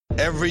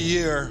Every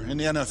year in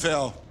the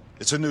NFL,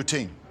 it's a new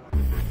team.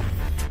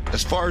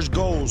 As far as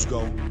goals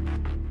go,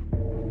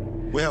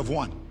 we have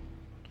one.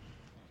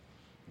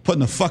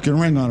 Putting a fucking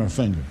ring on our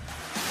finger.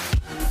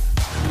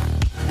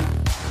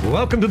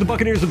 Welcome to the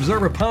Buccaneers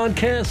Observer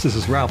Podcast. This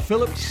is Ralph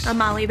Phillips. I'm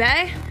Molly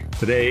Bay.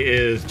 Today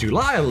is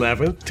July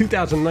 11th,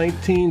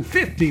 2019,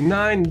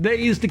 59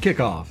 days to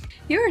kick off.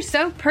 You are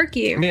so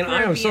perky. Man,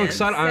 I am so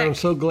excited. I am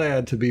so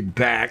glad to be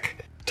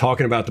back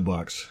talking about the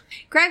Bucs.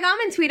 Greg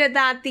Auman tweeted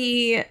that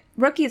the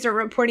rookies are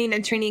reporting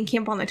to training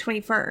camp on the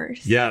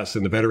 21st. Yes,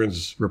 and the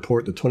veterans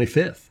report the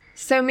 25th.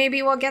 So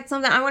maybe we'll get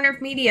something. I wonder if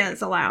media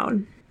is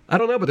allowed. I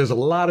don't know, but there's a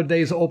lot of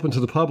days open to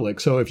the public.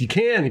 So if you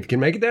can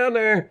make it down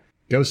there,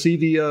 go see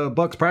the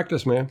Bucs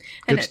practice, man.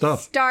 Good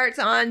stuff. It starts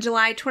on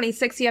July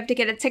 26th. You have to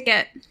get a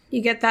ticket.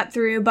 You get that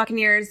through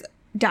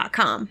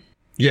Buccaneers.com.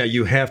 Yeah,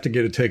 you have to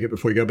get a ticket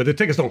before you go, but the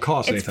tickets don't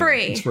cost anything. It's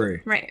free. It's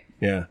free. Right.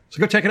 Yeah. So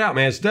go check it out,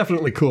 man. It's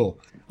definitely cool.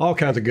 All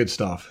kinds of good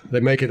stuff. They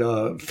make it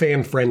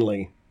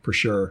fan-friendly, for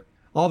sure.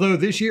 Although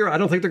this year, I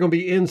don't think they're going to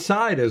be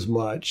inside as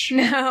much.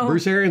 No.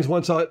 Bruce Arians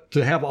wants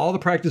to have all the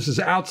practices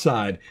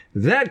outside.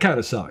 That kind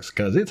of sucks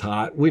because it's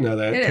hot. We know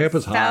that.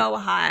 Tampa's hot. So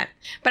hot.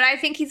 But I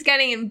think he's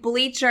getting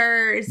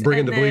bleachers.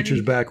 Bringing the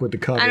bleachers back with the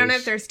covers. I don't know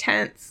if there's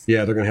tents.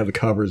 Yeah, they're going to have the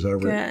covers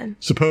over it.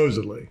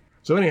 Supposedly.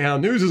 So anyhow,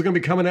 news is going to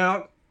be coming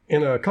out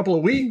in a couple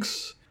of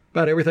weeks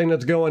about everything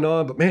that's going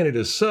on. But man, it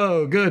is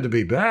so good to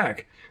be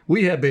back.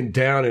 We have been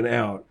down and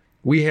out.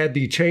 We had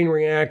the chain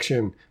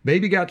reaction.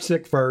 Baby got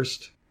sick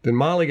first. Then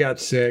Molly got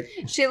sick.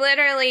 She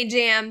literally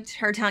jammed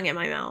her tongue in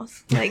my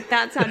mouth. Like,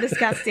 that's how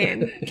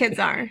disgusting kids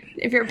are.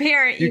 If you're a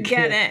parent, you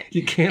get it.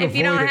 You can't If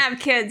you don't avoid it. have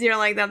kids, you're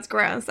like, that's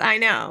gross. I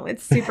know.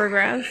 It's super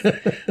gross.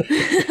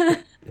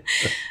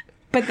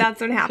 But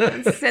that's what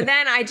happens. So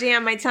then I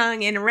jammed my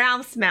tongue in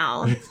Ralph's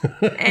mouth,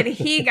 and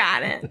he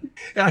got it.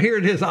 Now here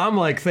it is. I'm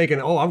like thinking,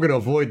 I'm going to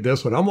avoid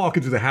this one. I'm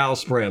walking through the house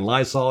spraying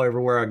Lysol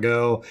everywhere I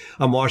go.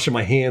 I'm washing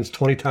my hands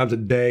 20 times a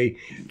day,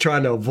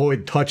 trying to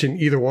avoid touching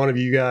either one of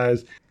you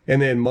guys.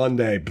 And then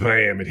Monday,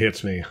 bam, it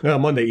hits me.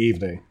 Monday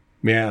evening.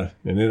 Yeah.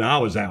 And then I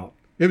was out.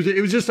 It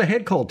was just a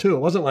head cold too. It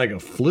wasn't like a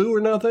flu or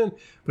nothing,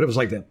 but it was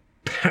like that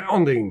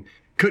pounding.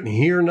 Couldn't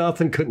hear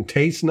nothing. Couldn't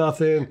taste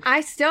nothing.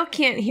 I still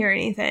can't hear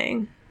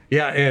anything.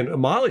 Yeah. And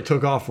Molly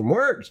took off from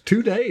work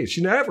 2 days.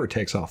 She never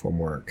takes off from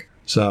work.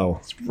 So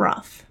It's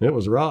rough. it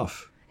was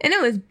rough. And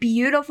it was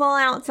beautiful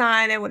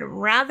outside. I would have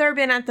rather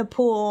been at the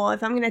pool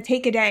if I'm going to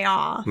take a day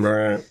off.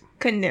 Right.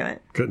 Couldn't do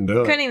it. Couldn't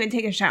do it. Couldn't even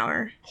take a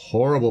shower.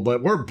 Horrible,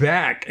 but we're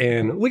back,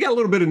 and we got a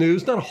little bit of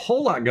news. Not a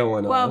whole lot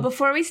going on. Well,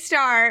 before we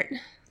start,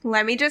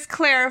 let me just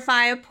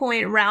clarify a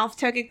point. Ralph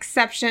took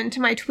exception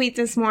to my tweet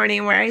this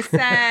morning where I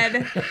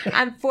said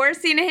I'm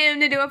forcing him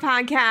to do a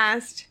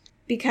podcast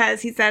because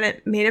he said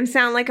it made him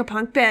sound like a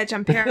punk bitch.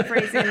 I'm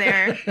paraphrasing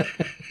there.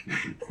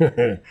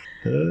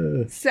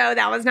 So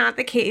that was not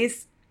the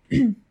case.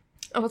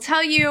 I will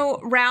tell you,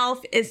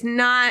 Ralph is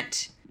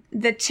not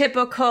the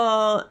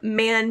typical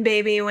man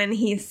baby when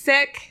he's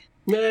sick.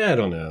 I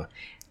don't know.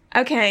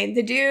 Okay,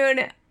 the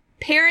dude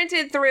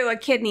parented through a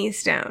kidney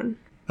stone.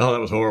 Oh,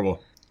 that was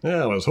horrible.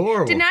 Yeah, it was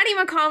horrible. Did not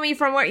even call me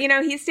from work.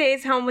 He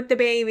stays home with the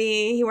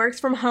baby. He works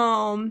from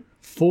home.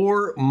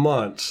 4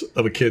 months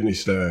of a kidney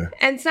stone.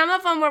 And some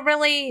of them were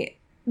really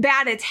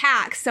bad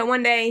attacks. So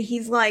one day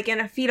he's like in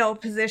a fetal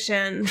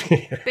position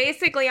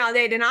basically all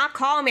day. Did not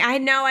call me. I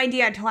had no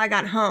idea until I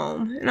got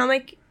home. And I'm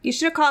like, you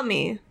should have called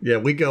me. Yeah,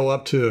 we go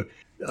up to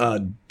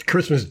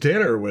Christmas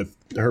dinner with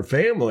her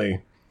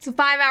family. It's a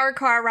 5-hour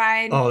car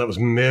ride. Oh, that was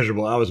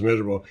miserable. I was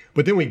miserable.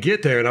 But then we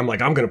get there, and I'm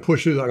like, I'm going to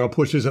push this. I'm going to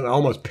push this, and I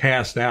almost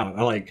passed out.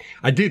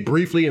 I did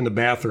briefly in the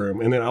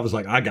bathroom, and then I was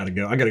like, I got to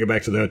go. I got to go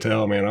back to the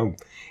hotel, man.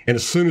 And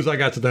as soon as I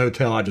got to the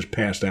hotel, I just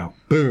passed out.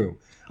 Boom.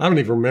 I don't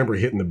even remember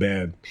hitting the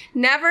bed.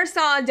 Never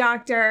saw a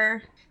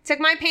doctor. Took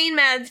my pain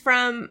meds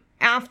from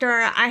after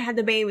I had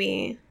the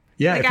baby.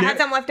 Yeah, I had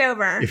some left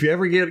over. If you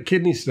ever get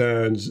kidney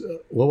stones,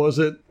 what was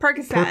it?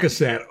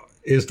 Percocet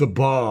is the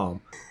bomb.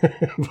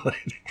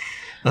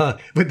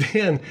 But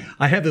then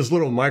I had this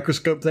little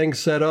microscope thing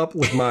set up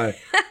with my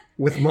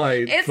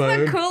It's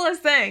phone. the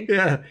coolest thing.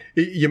 Yeah,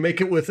 you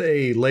make it with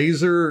a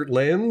laser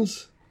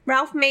lens.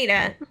 Ralph made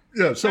it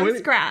Yeah, from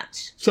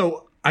scratch.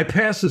 So I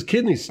passed this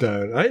kidney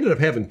stone. I ended up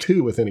having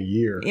 2 within a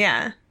year.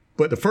 Yeah.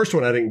 But the first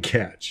one I didn't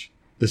catch.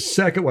 The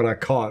second one I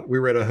caught. We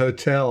were at a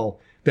hotel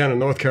down in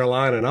North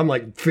Carolina, and I'm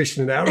like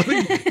fishing it out of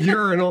the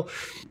urinal.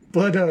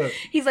 But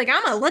he's like,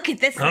 I'm gonna look at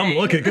this. I'm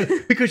looking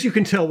good because you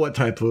can tell what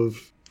type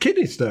of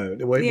kidney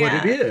stone, what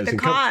it is. The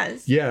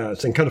cause.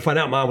 Yes, and kind of find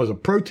out mine was a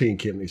protein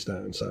kidney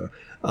stone. So,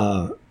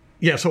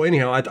 so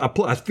anyhow,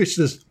 I fished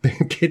this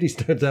kidney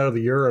stones out of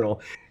the urinal.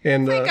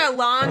 And it's like a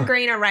long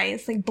grain of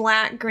rice, like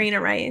black grain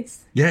of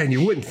rice. Yeah, and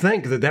you wouldn't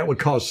think that would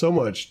cause so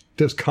much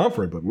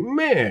discomfort, but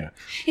man.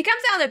 He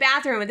comes out of the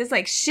bathroom with this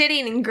like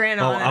shitting and grin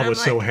on. I was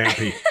so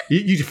happy.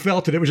 You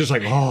felt it. It was just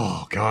like,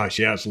 oh gosh,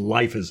 yes,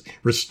 life is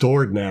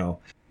restored now.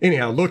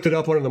 Anyhow, looked it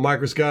up under the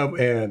microscope,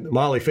 and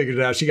Molly figured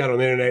it out. She got on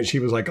the internet, and she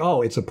was like,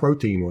 oh, it's a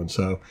protein one.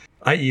 So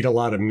I eat a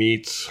lot of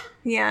meats.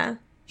 Yeah.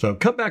 So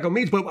cut back on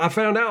meats. But I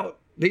found out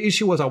the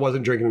issue was I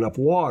wasn't drinking enough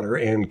water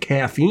and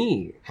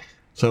caffeine.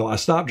 So I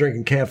stopped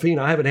drinking caffeine.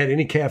 I haven't had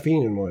any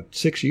caffeine in,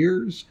 6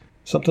 years?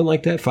 Something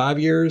like that? 5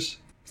 years?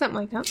 Something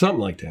like that. Something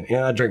like that.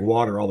 Yeah, I drink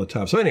water all the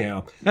time. So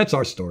anyhow, that's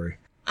our story.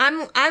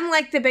 I'm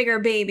like the bigger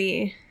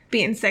baby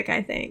being sick,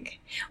 I think.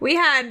 We're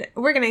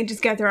going to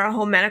just go through our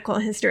whole medical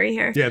history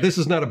here. Yeah, this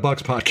is not a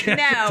Bucks podcast.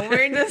 No,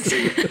 we're just...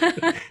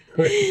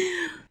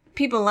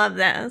 People love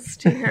this,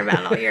 to hear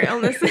about all your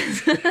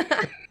illnesses.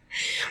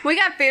 We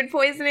got food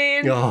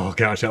poisoning. Oh,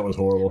 gosh, that was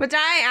horrible. Which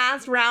I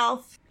asked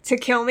Ralph to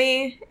kill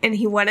me, and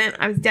he wouldn't.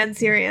 I was dead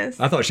serious.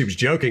 I thought she was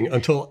joking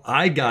until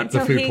I got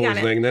the food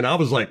poisoning. And then I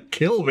was like,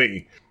 kill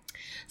me.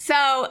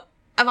 So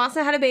I've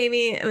also had a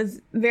baby. It was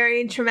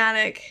very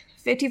traumatic.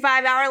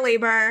 55-hour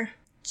labor.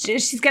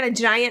 She's got a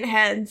giant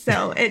head,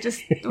 so it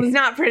just was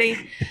not pretty.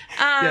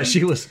 Yeah,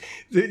 she was,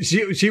 when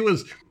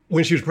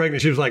she was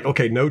pregnant, she was like,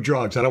 okay, no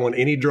drugs. I don't want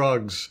any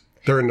drugs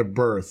during the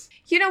birth.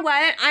 You know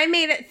what? I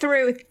made it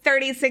through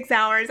 36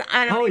 hours.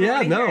 I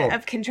don't know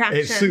of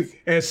contractions.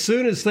 As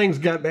soon as things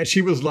got bad,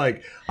 she was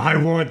like, I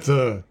want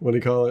the, what do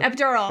you call it?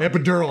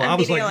 Epidural. I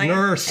was like,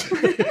 nurse.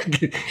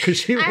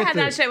 I had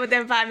that shit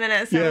within 5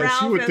 minutes. So yeah,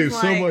 Ralph she went through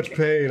so much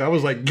pain. I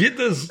was like, get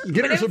her some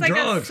drugs. It was like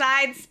a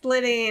side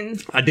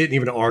splitting. I didn't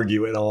even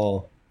argue at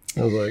all.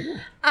 I was like.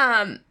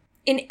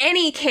 In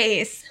any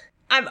case,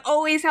 I've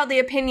always held the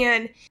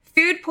opinion,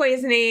 food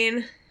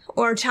poisoning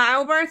or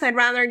childbirth, I'd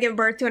rather give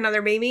birth to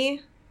another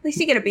baby. At least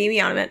you get a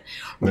baby out of it.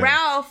 Yeah.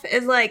 Ralph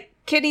is like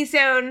kidney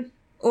stone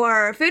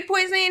or food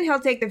poisoning. He'll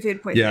take the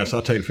food poisoning. Yes,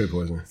 I'll take food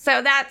poisoning.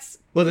 So that's...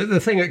 Well, the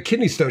thing,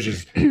 kidney stones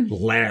just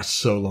last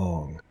so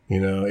long. You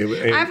know,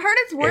 I've heard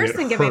it's worse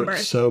than giving birth.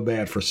 So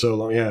bad for so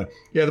long. Yeah.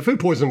 Yeah, the food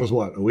poisoning was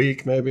what, a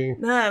week maybe?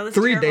 No, it was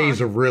 3 days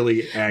of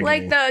really agony.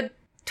 Like the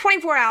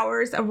 24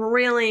 hours of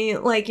really,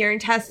 like, your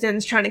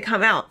intestines trying to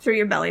come out through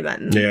your belly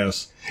button.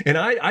 Yes. And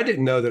I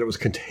didn't know that it was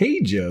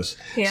contagious.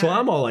 Yeah. So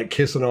I'm all like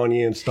kissing on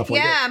you and stuff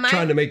like that,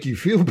 trying to make you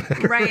feel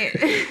better. Right.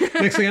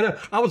 Next thing I know,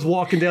 I was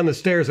walking down the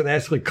stairs and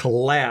actually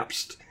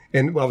collapsed.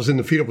 And I was in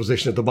the fetal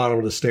position at the bottom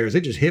of the stairs.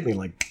 It just hit me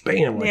like,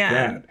 bam, like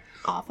that.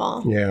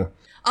 Awful. Yeah.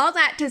 All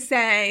that to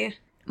say,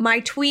 my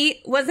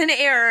tweet was an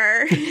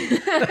error.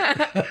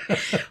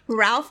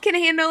 Ralph can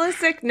handle a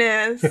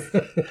sickness.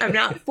 I'm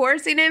not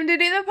forcing him to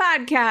do the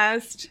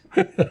podcast.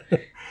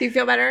 Do you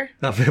feel better?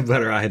 I feel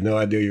better. I had no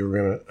idea you were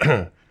going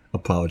to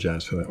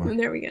apologize for that one.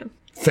 There we go.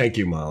 Thank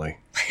you, Molly.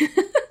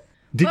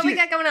 What we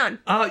got going on?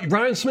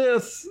 Ryan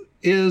Smith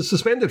is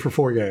suspended for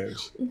 4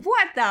 games.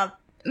 What the...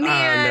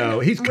 Man, no,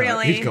 he's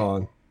really? He's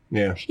gone.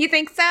 Yeah. You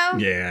think so?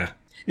 Yeah.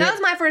 That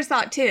was my first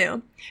thought,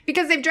 too.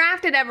 Because they've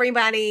drafted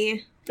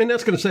everybody. And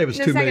that's going to save us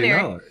 $2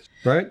 million,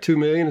 right? $2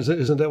 million,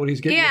 isn't that what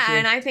he's getting? Yeah,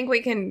 and I think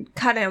we can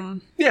cut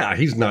him. Yeah,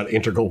 he's not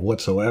integral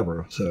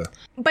whatsoever. So.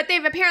 But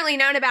they've apparently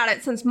known about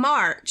it since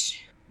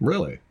March.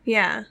 Really?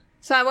 Yeah.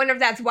 So I wonder if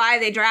that's why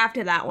they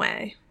drafted that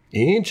way.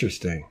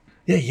 Interesting.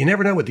 Yeah, you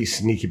never know with these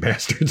sneaky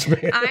bastards,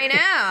 man. I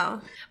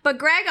know. But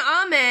Greg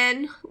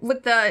Auman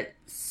with the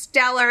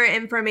stellar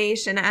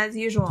information as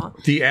usual.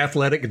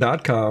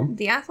 TheAthletic.com.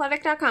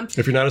 TheAthletic.com.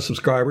 If you're not a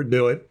subscriber,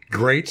 do it.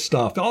 Great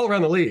stuff. All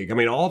around the league. I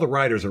mean, all the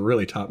writers are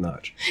really top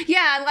notch.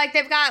 Yeah, like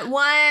they've got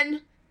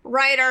one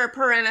writer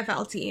per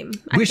NFL team.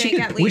 We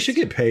should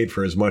get paid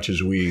for as much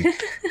as we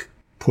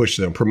push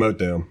them, promote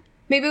them.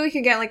 Maybe we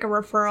could get like a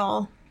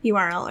referral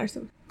URL or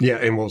something. Yeah,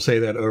 and we'll say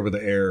that over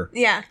the air.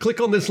 Yeah. Click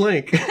on this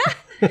link.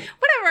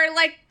 Whatever,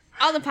 like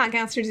all the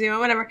podcasters do,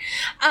 whatever.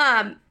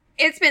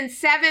 It's been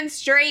 7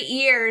 straight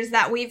years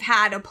that we've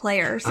had a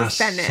player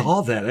suspended. I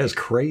saw that. That's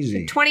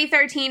crazy.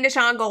 2013,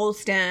 Deshaun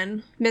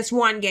Goldston missed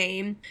 1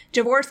 game.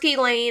 Javorsky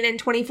Lane in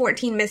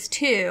 2014 missed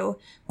 2.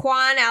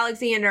 Quan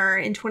Alexander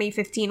in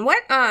 2015.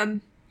 What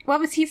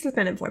was he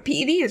suspended for?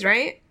 PEDs,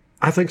 right?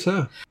 I think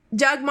so.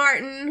 Doug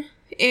Martin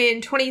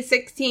in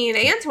 2016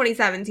 and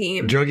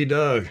 2017. Druggy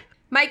Doug.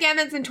 Mike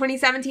Evans in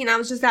 2017. I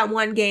was just at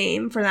 1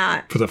 game for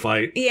that. For the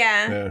fight?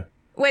 Yeah.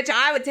 Which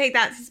I would take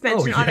that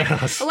suspension on it.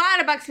 A lot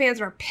of Bucs fans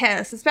were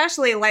pissed,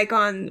 especially like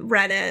on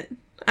Reddit.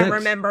 I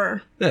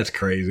remember. That's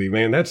crazy,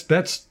 man.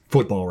 That's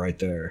football right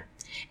there.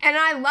 And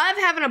I love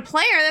having a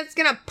player that's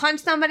going to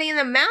punch somebody in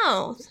the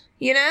mouth,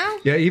 you know?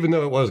 Yeah, even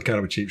though it was kind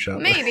of a cheap shot.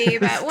 Maybe,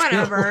 but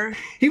whatever.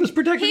 He was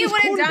protecting his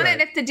quarterback. He would have done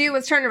it if the dude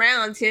was turned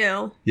around,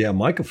 too. Yeah,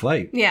 Mike will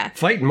fight. Yeah.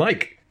 Fighting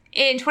Mike.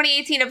 In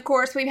 2018, of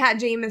course, we've had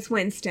Jameis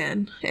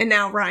Winston and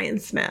now Ryan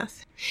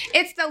Smith.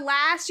 It's the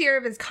last year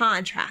of his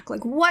contract.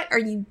 Like, what are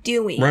you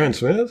doing? Ryan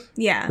Smith?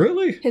 Yeah.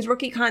 Really? His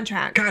rookie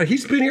contract. God,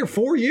 he's been here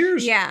 4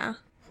 years? Yeah.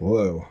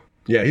 Whoa.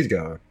 Yeah, he's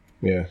gone.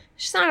 Yeah.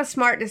 It's just not a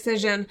smart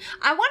decision.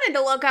 I wanted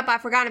to look up, I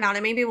forgot about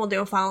it. Maybe we'll do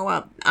a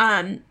follow-up.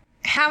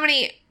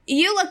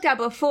 You looked up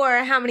before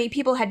how many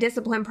people had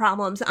discipline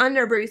problems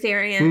under Bruce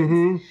Arians.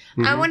 Mm-hmm,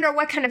 mm-hmm. I wonder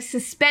what kind of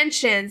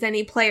suspensions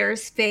any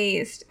players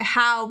faced,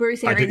 how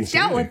Bruce Arians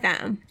dealt with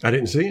them. I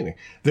didn't see any.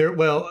 There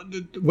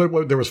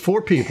was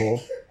 4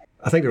 people.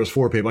 I think there was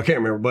 4 people. I can't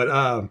remember, but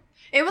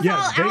it was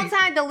all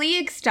outside the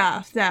league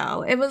stuff,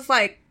 though. It was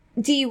like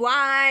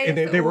DUI. And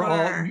they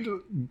were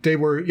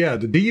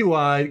the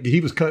DUI.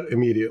 He was cut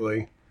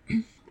immediately.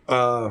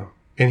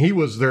 and he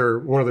was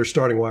one of their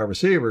starting wide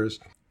receivers,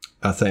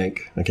 I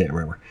think. I can't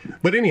remember.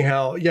 But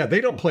anyhow, yeah,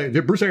 they don't play.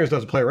 Bruce Arians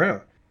doesn't play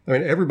around. I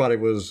mean, everybody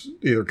was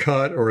either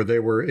cut or they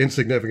were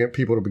insignificant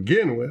people to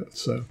begin with.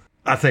 So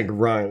I think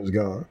Ryan's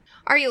gone.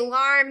 Are you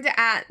alarmed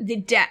at the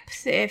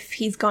depth if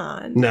he's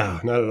gone? No,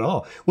 not at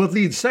all. Well,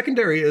 the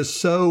secondary is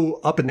so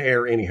up in the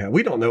air anyhow.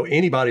 We don't know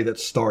anybody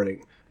that's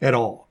starting at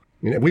all.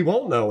 We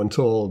won't know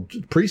until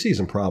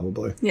preseason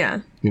probably.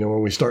 Yeah.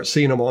 When we start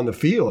seeing them on the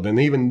field. And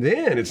even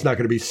then, it's not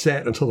going to be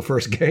set until the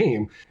first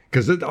game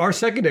because our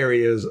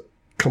secondary is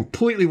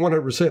completely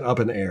 100% up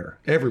in the air.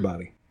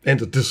 Everybody.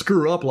 And to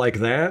screw up like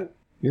that,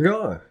 you're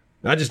gone.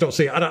 I just don't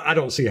see. I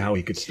don't see how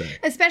he could stay.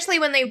 Especially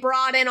when they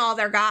brought in all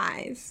their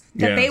guys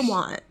that they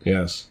want.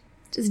 Yes.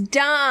 Just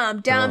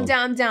dumb.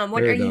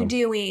 What are you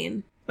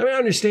doing? I mean, I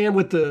understand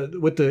with the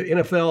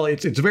NFL,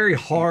 it's very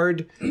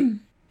hard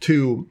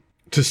to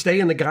stay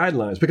in the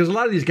guidelines because a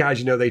lot of these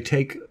guys, they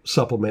take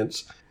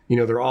supplements.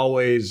 They're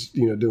always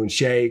doing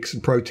shakes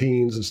and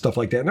proteins and stuff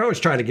like that. And they're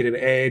always trying to get an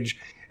edge.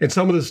 And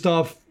some of the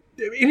stuff,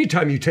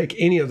 anytime you take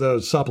any of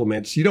those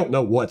supplements, you don't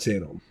know what's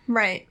in them.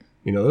 Right.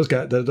 Those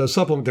guys, those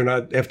supplements, they're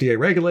not FDA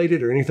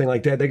regulated or anything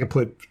like that. They can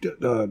put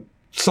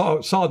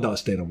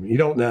sawdust in them. You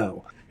don't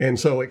know. And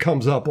so it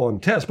comes up on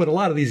tests. But a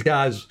lot of these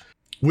guys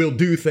will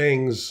do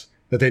things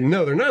that they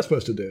know they're not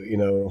supposed to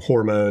do,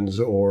 hormones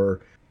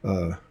or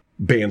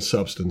banned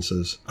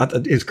substances.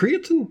 Is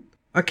creatine?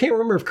 I can't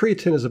remember if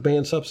creatine is a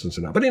banned substance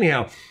or not. But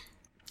anyhow,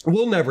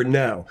 we'll never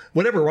know.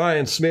 Whatever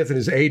Ryan Smith and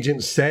his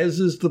agent says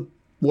is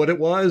what it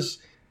was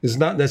is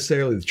not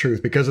necessarily the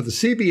truth because of the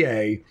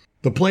CBA.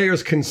 The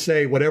players can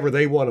say whatever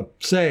they want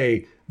to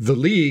say. The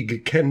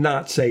league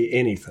cannot say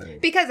anything.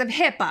 Because of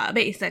HIPAA,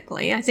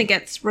 basically. I think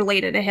it's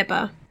related to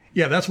HIPAA.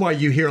 Yeah, that's why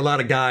you hear a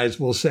lot of guys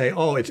will say,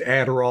 oh, it's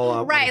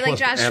Adderall. Right, like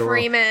Josh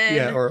Freeman.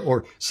 Yeah,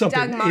 or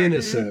something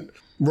innocent.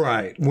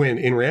 Right, when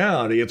in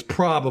reality, it's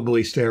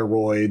probably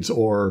steroids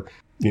or,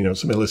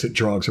 some illicit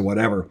drugs or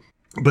whatever.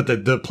 But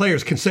the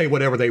players can say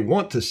whatever they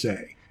want to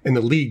say. And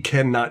the league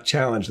cannot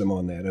challenge them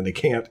on that. And they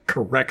can't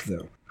correct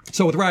them.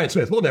 So with Ryan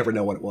Smith, we'll never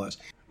know what it was.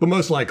 But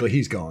most likely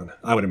he's gone,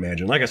 I would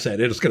imagine. Like I said,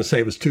 it's going to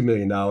save us $2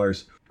 million.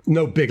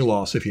 No big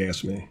loss, if you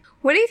ask me.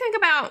 What do you think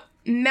about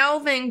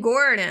Melvin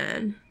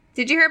Gordon?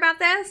 Did you hear about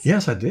this?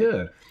 Yes, I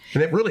did.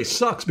 And it really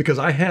sucks because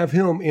I have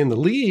him in the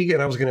league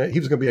and he was going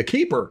to be a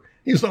keeper.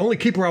 He was the only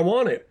keeper I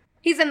wanted.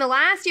 He's in the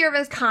last year of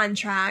his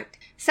contract,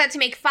 set to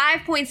make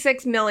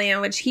 $5.6 million,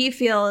 which he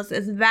feels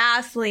is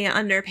vastly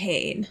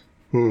underpaid.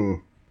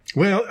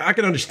 Well, I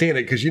can understand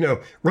it because,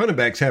 running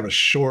backs have a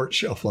short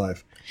shelf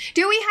life.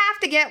 Do we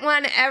have to get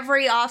one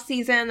every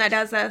offseason that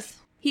does this?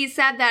 He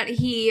said that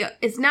he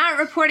is not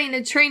reporting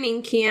to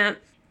training camp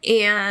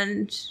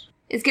and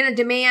is going to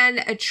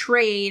demand a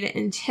trade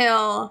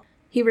until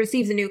he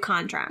receives a new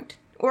contract.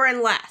 Or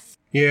unless.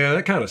 Yeah,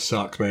 that kind of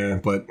sucks, man.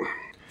 But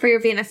for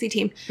your fantasy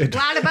team. A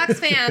lot of Bucs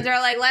fans are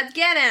like, let's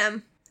get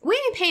him. We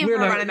ain't paying for a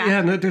running back.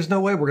 Yeah, there's no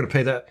way we're going to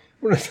pay that.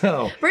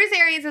 No. Bruce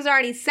Arians has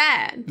already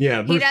said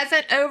he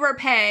doesn't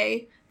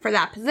overpay for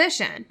that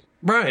position.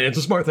 Right. It's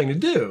a smart thing to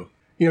do.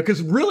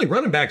 Because really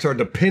running backs are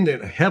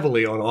dependent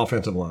heavily on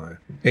offensive line.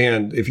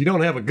 And if you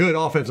don't have a good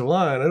offensive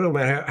line, it don't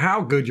matter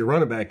how good your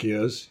running back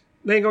is,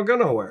 they ain't going to go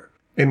nowhere.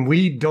 And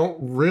we don't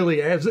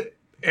really, as it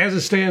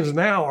stands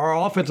now, our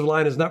offensive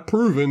line has not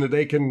proven that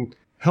they can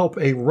help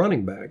a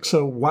running back.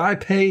 So why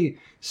pay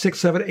 $6,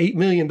 $7, $8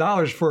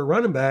 million for a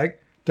running back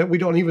that we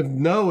don't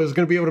even know is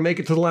going to be able to make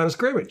it to the line of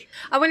scrimmage?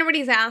 I wonder what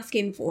he's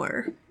asking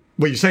for.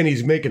 Well, you're saying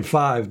he's making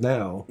 5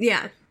 now.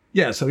 Yeah.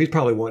 Yeah, so he's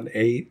probably wanting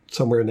 8,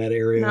 somewhere in that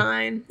area.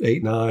 9.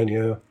 8, 9,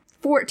 yeah.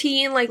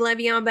 14, like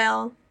Le'Veon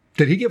Bell.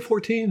 Did he get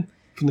 14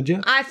 from the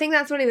Jets? I think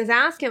that's what he was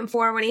asking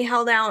for when he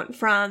held out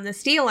from the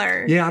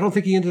Steelers. Yeah, I don't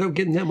think he ended up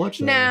getting that much,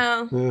 though.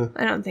 No, yeah.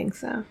 I don't think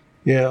so.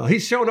 Yeah,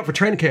 he's showing up for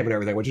training camp and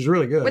everything, which is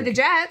really good. With the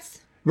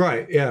Jets.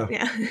 Right, yeah.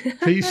 Yeah.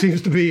 He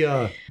seems to be...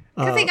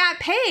 Because he got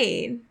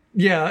paid.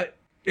 Yeah,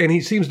 and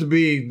he seems to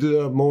be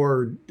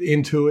more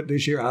into it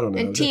this year. I don't know.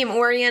 And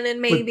team-oriented,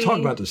 maybe. But talk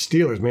about the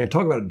Steelers, man.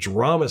 Talk about a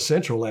drama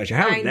central last year.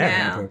 How did that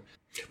happen?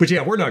 But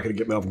yeah, we're not going to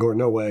get Melvin Gordon.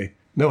 No way.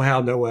 No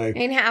how, no way.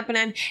 Ain't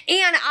happening. And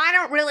I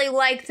don't really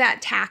like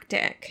that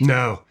tactic.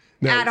 No.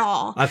 At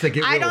all. I think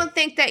I don't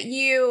think that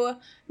you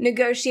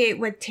negotiate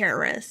with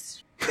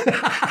terrorists.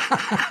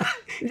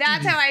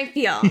 That's how I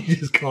feel. You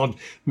just called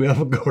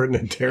Melvin Gordon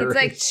a terrorist.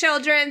 It's like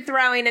children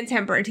throwing a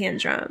temper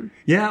tantrum.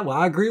 Yeah, well,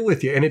 I agree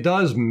with you. And it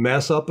does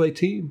mess up a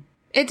team.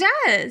 It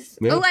does.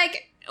 Yeah.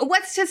 Like,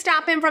 what's to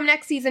stop him from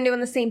next season doing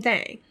the same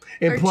thing?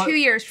 Or 2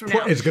 years from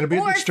now? It's going to be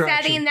a distraction. Or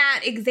setting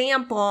that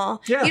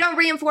example. Yeah. You don't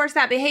reinforce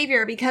that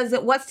behavior because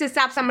what's to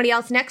stop somebody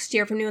else next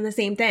year from doing the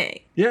same thing?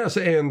 Yes,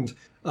 and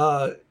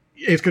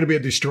it's going to be a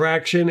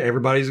distraction.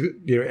 Everybody's,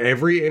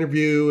 every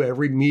interview,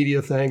 every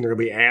media thing, they're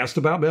going to be asked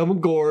about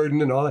Melvin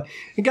Gordon and all that.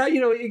 And God,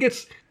 it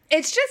gets...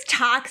 It's just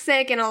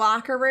toxic in a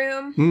locker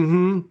room.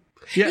 Mm-hmm.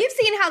 Yeah. You've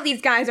seen how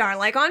these guys are.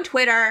 Like on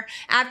Twitter,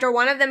 after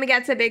one of them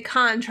gets a big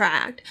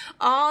contract,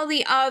 all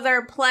the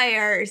other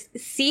players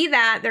see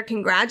that. They're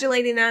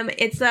congratulating them.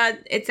 It's a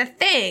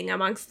thing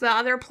amongst the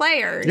other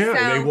players. Yeah,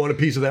 So they want a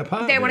piece of that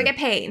pie. they want to get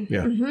paid.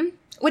 Yeah.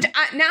 Which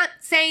I'm not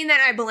saying that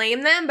I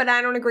blame them, but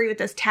I don't agree with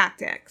those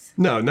tactics.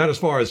 No, not as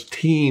far as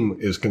team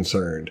is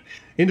concerned.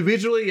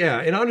 Individually, yeah.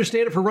 And I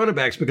understand it for running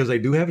backs because they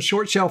do have a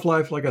short shelf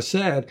life, like I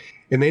said,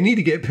 and they need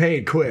to get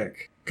paid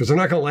quick because they're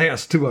not going to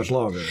last too much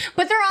longer.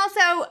 But they're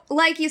also,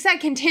 like you said,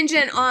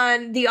 contingent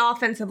on the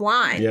offensive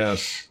line.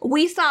 Yes.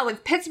 We saw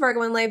with Pittsburgh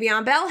when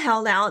Le'Veon Bell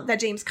held out that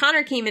James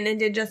Conner came in and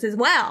did just as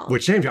well.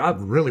 Which James, I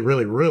really,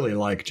 really, really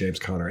like James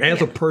Conner as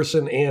a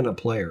person and a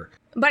player.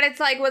 But it's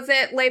like, was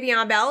it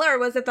Le'Veon Bell or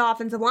was it the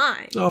offensive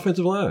line? The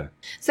offensive line.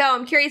 So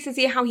I'm curious to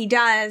see how he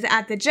does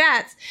at the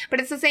Jets. But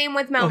it's the same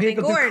with Oh, Melvin he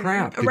Gordon. do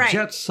crap. The Right.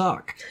 Jets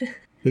suck.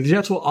 The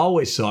Jets will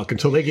always suck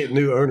until they get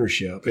new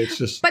ownership. It's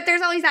just... But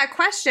there's always that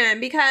question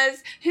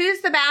because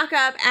who's the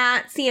backup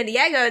at San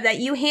Diego that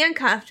you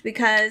handcuffed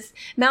because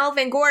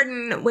Melvin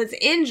Gordon was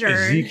injured?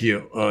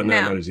 Ezekiel. No,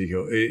 not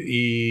Ezekiel.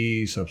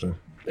 Something.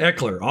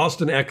 Eckler.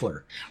 Austin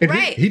Eckler. And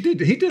Right. He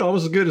did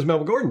almost as good as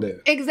Melvin Gordon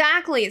did.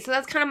 Exactly. So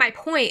that's kind of my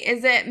point.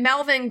 Is it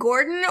Melvin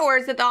Gordon or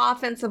is it the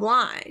offensive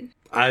line?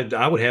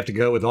 I would have to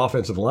go with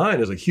offensive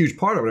line as a huge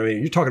part of it. I mean,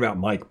 you're talking about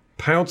Mike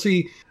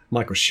Pouncey,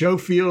 Michael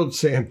Schofield,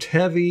 Sam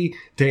Tevy,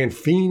 Dan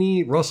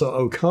Feeney, Russell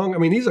Okung. I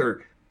mean, these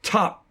are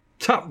top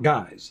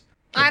guys.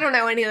 I don't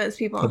know any of those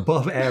people.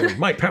 Above average.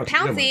 Mike Pouncey.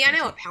 Pouncey, I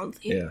know what Pouncey.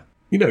 Yeah.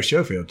 You know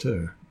Schofield,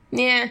 too.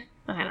 Yeah,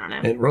 I don't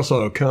know. And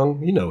Russell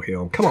Okung, you know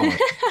him. Come on.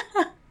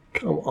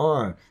 Come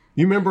on.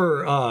 You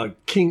remember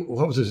King,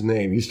 what was his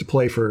name? He used to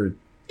play for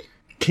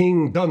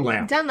King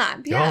Dunlap.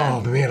 Dunlap, yeah.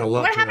 Oh, man, I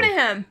love What happened to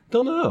him?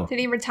 Don't know. Did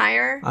he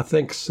retire? I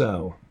think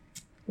so.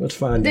 Let's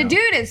find The out.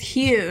 dude is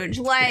huge.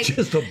 Like,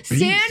 Just a beast.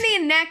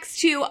 standing next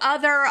to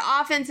other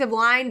offensive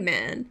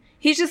linemen.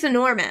 He's just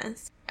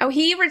enormous. Oh,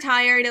 he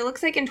retired, it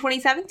looks like in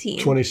 2017.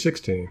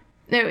 2016.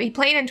 No, he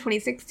played in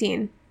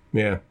 2016.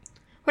 Yeah.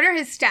 What are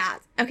his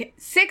stats? Okay,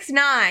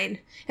 6'9"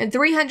 and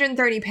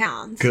 330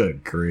 pounds.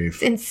 Good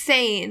grief.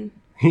 Insane.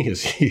 He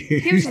is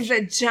huge. He was just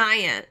a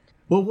giant.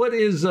 Well, what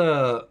is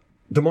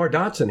DeMar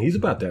Dotson? He's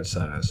about that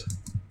size.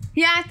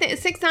 Yeah, I think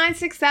 6'9",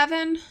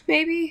 6'7",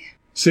 maybe.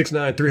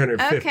 6'9",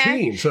 315.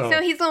 Okay. So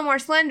he's a little more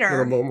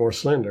slender. a little more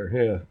slender,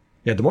 yeah.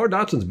 Yeah, DeMar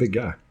Dotson's a big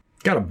guy.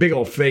 Got a big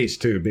old face,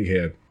 too, big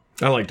head.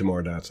 I like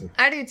DeMar Dotson.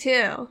 I do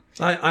too.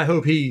 I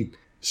hope he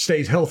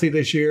stays healthy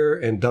this year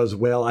and does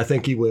well. I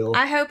think he will.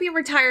 I hope he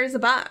retires a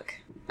Buck.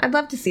 I'd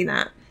love to see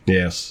that.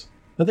 Yes.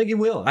 I think he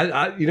will.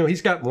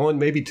 He's got one,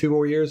 maybe 2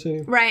 more years in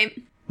him. Right.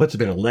 What's it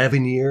been,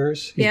 11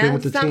 years he's been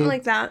with the something team?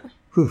 like that.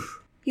 Whew.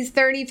 He's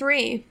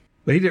 33.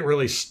 But he didn't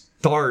really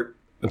start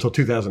until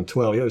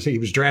 2012. He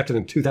was drafted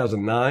in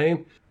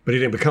 2009, but he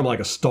didn't become like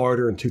a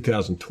starter in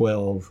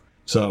 2012.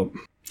 So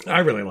I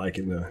really like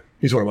him, though.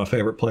 He's one of my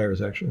favorite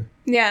players, actually.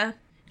 Yeah.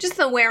 Just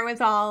the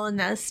wherewithal and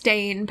the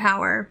staying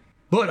power.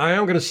 But I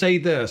am going to say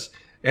this.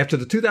 After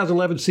the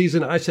 2011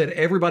 season, I said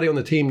everybody on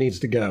the team needs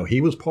to go. He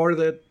was part of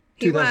that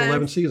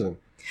 2011 season.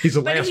 He's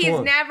the But last he's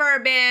one. never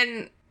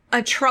been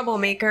a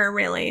troublemaker,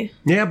 really.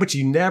 Yeah, but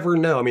you never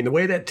know. I mean, the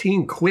way that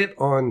team quit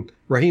on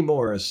Raheem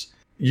Morris,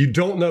 you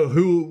don't know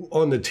who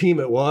on the team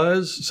it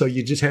was, so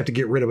you just have to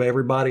get rid of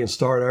everybody and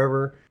start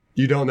over.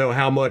 You don't know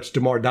how much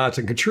DeMar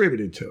Dotson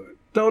contributed to it.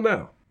 Don't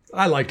know.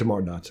 I like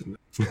DeMar Dotson.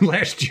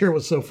 Last year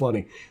was so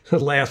funny. The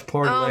last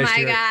part of last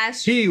year. Oh, my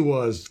gosh. He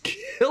was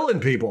killing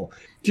people.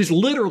 Just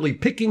literally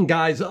picking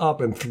guys up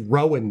and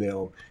throwing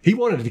them. He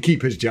wanted to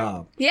keep his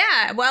job.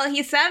 Yeah, well,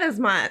 he said as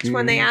much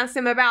when they asked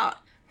him about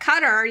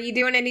Cutter. Are you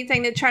doing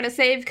anything to try to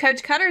save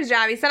Coach Cutter's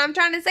job? He said, I'm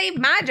trying to save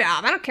my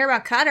job. I don't care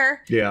about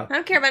Cutter. Yeah. I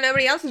don't care about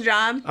nobody else's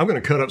job. I'm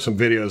going to cut up some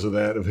videos of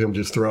that, of him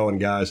just throwing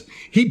guys.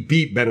 He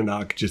beat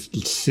Beninock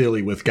just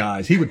silly with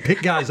guys. He would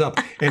pick guys up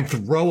and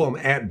throw them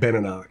at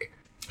Beninock.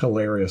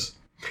 Hilarious.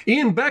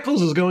 Ian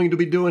Beckles is going to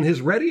be doing his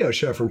radio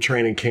show from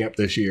training camp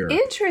this year.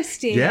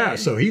 Interesting. Yeah,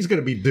 so he's going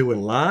to be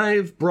doing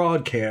live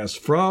broadcasts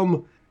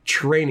from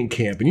training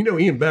camp. And you know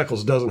Ian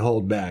Beckles doesn't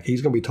hold back.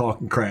 He's going to be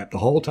talking crap the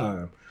whole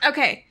time.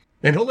 Okay.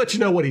 And he'll let you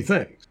know what he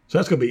thinks. So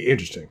that's going to be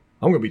interesting.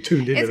 I'm going to be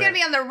tuned into It's that. going to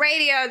be on the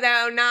radio,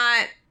 though,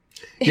 not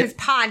his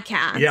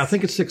podcast. Yeah, I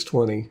think it's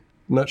 620.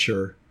 I'm not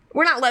sure.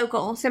 We're not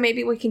local, so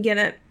maybe we can get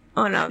it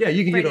on a Yeah,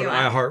 you can get it radio on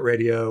app.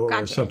 iHeartRadio or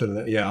Gotcha.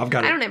 something. Yeah, I've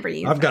got it. I don't ever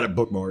use I've got it. it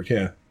bookmarked,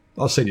 yeah.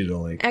 I'll send you the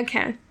link.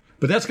 Okay.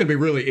 But that's going to be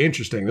really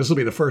interesting. This will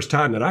be the first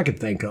time that I could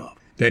think of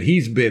that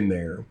he's been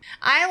there.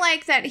 I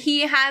like that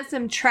he has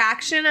some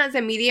traction as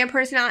a media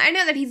personality. I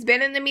know that he's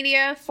been in the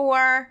media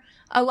for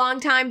a long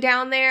time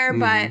down there,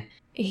 but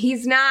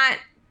he's not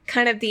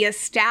kind of the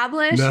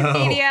established No,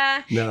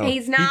 media. no.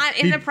 He's not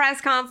in He- the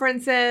press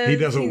conferences. he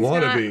doesn't He's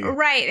wanna not- be.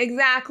 Right,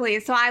 exactly.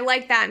 So I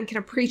like that and can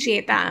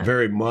appreciate that.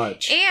 Very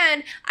much.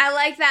 And I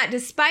like that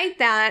despite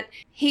that,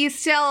 he's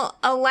still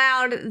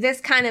allowed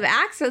this kind of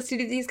access to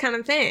do these kind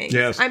of things.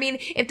 Yes. I mean,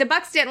 if the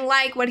Bucks didn't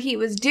like what he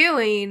was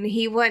doing,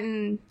 he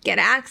wouldn't get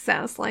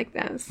access like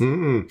this.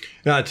 Now,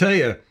 I tell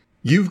you,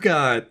 you've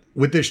got,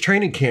 with this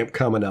training camp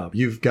coming up,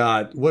 you've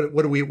got, what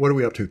are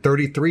we up to?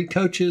 33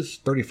 coaches?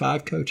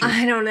 35 coaches?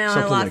 I don't know.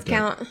 Something I lost like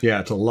that. count. Yeah,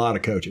 it's a lot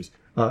of coaches.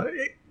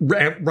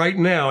 Right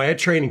now at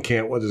training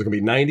camp, there's going to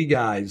be 90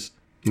 guys,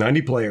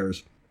 90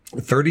 players,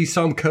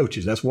 30-some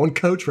coaches. That's one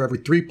coach for every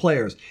 3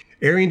 players.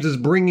 Arians is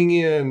bringing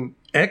in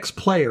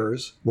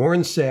ex-players,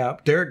 Warren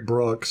Sapp, Derek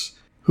Brooks.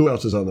 Who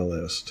else is on the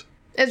list?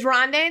 Is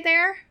Rondé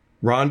there?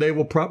 Rondé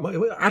will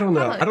probably, I don't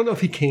know. I don't know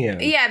if he can.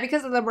 Yeah,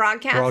 because of the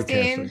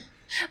broadcasting.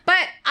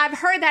 But I've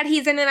heard that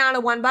he's in and out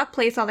of One Buck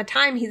Place all the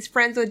time. He's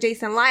friends with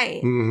Jason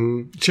Light.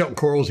 Mm-hmm. Shelton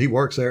Quarles, he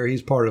works there.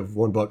 He's part of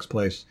One Buck's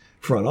Place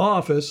front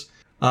office.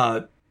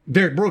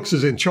 Derek Brooks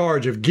is in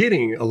charge of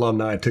getting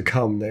alumni to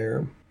come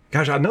there.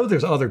 Gosh, I know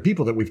there's other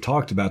people that we've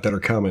talked about that are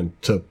coming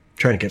to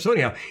training camp. So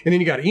anyhow, and then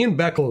you got Ian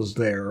Beckles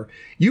there.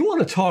 You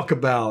want to talk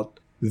about,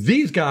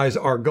 these guys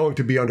are going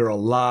to be under a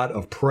lot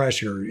of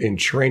pressure in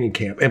training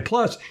camp. And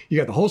plus, you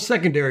got the whole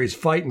secondaries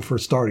fighting for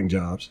starting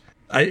jobs.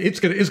 It's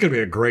gonna be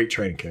a great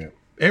training camp.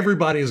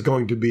 Everybody is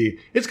going to be,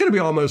 it's going to be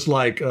almost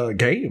like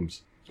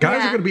games.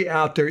 Guys are going to be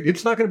out there.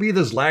 It's not going to be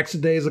this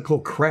lackadaisical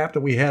crap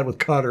that we had with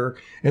Cutter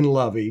and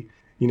Lovey,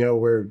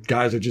 where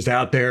guys are just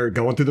out there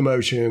going through the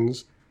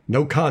motions,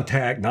 no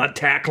contact, not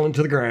tackling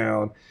to the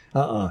ground.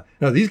 No,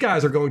 these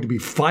guys are going to be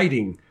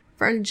fighting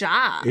for a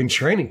job in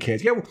training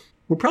camps. Yeah,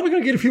 we're probably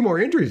going to get a few more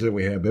injuries than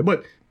we have been,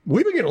 but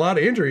we've been getting a lot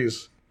of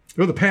injuries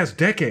over the past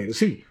decade.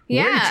 See,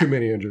 way too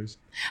many injuries.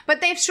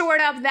 But they've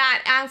shored up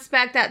that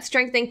aspect, that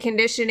strength and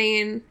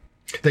conditioning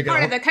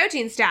part of the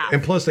coaching staff.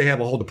 And plus, they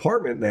have a whole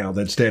department now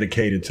that's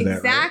dedicated to that.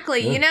 Exactly.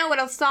 Right? Yeah. You know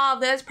what'll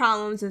solve those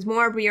problems is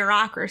more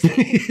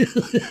bureaucracy.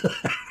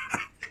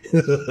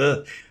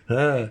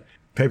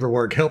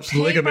 Paperwork helps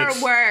ligaments.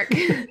 Paperwork.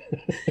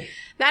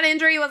 That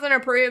injury wasn't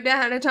approved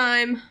ahead of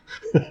time.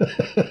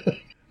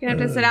 You have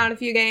to sit out a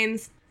few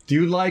games. Do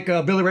you like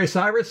Billy Ray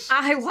Cyrus?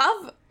 I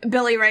love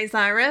Billy Ray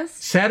Cyrus.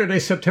 Saturday,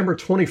 September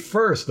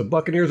 21st, the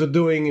Buccaneers are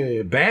doing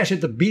a bash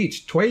at the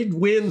beach, Twade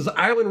Winds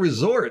Island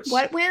Resorts.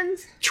 What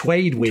wins?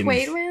 Twade Winds.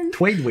 Twade Winds?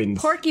 Twade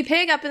Winds. Porky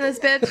Pig up in this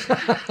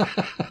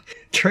bitch.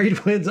 Trade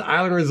Winds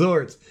Island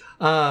Resorts.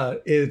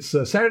 It's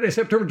Saturday,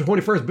 September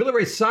 21st. Billy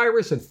Ray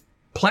Cyrus and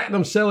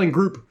platinum selling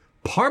group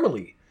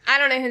Parmalee. I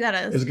don't know who that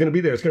is. Is going to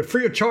be there. It's going to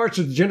free of charge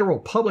to the general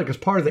public as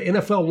part of the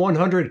NFL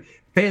 100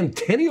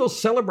 Fantennial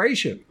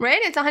celebration.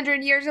 Right? It's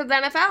 100 years of the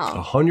NFL.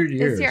 100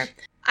 years. This year.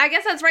 I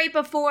guess that's right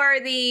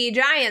before the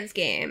Giants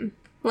game.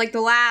 Like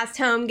the last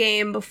home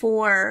game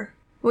before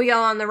we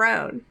go on the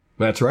road.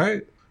 That's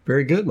right.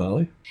 Very good,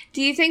 Molly.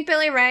 Do you think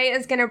Billy Ray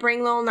is going to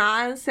bring Lil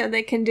Nas so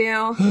they can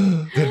do...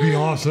 That'd be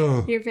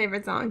awesome. Your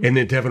favorite song. And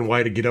then Devin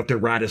White to get up there,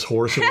 ride his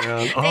horse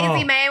around.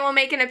 Daisy May will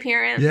make an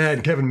appearance. Yeah,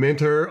 and Kevin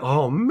Minter.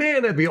 Oh,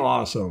 man, that'd be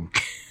awesome.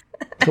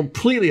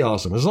 Completely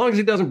awesome. As long as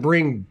he doesn't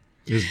bring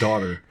his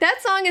daughter. That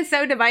song is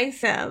so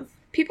divisive.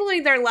 People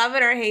either love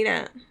it or hate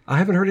it. I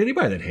haven't heard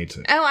anybody that hates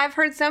it. Oh, I've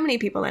heard so many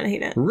people that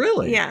hate it.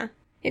 Really? Yeah.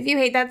 If you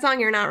hate that song,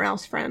 you're not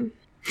Ralph's friend.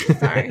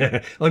 Sorry.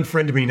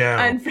 Unfriend me now.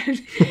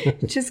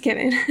 Unfriend. Just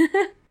kidding.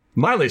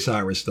 Miley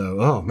Cyrus, though.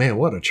 Oh, man,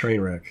 what a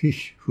train wreck.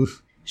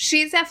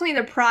 She's definitely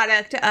the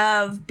product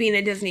of being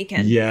a Disney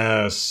kid.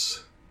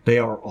 Yes. They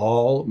are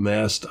all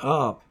messed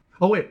up.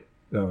 Oh, wait.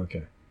 Oh,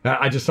 okay.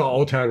 I just saw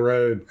Old Town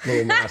Road.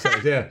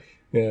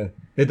 Yeah.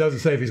 It doesn't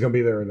say if he's going to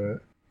be there or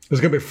not.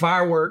 There's going to be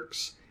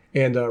fireworks.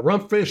 And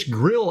Rumpfish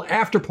Grill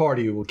After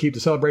Party will keep the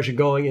celebration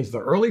going into the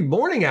early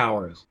morning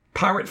hours.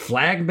 Pirate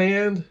Flag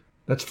Band,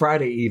 that's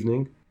Friday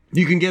evening.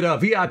 You can get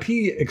VIP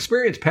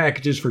experience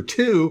packages for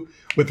 2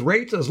 with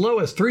rates as low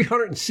as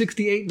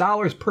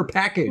 $368 per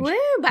package. Woo,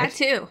 buy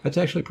 2. That's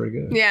actually pretty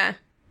good. Yeah.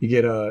 You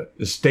get a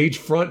stage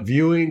front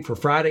viewing for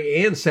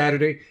Friday and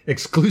Saturday,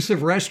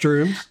 exclusive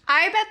restrooms.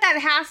 I bet that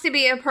has to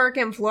be a perk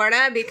in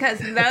Florida because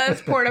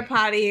those porta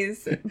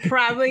potties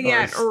probably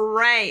get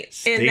right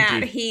stinky. in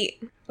that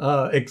heat.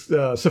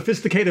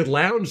 Sophisticated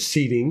lounge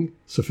seating.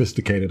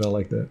 Sophisticated, I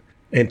like that.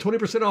 And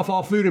 20% off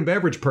all food and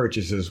beverage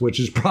purchases, which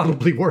is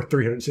probably worth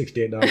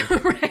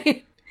 $368.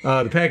 Right.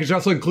 The package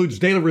also includes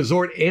daily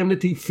resort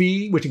amenity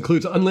fee, which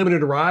includes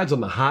unlimited rides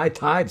on the High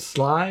Tide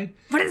Slide.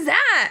 What is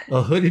that?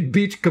 A hooded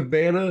beach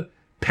cabana,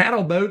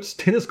 paddle boats,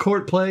 tennis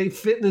court play,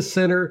 fitness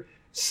center,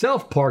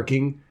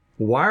 self-parking,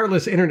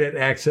 wireless internet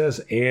access,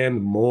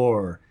 and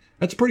more.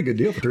 That's a pretty good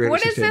deal for $368.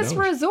 What is this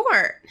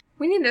resort?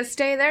 We need to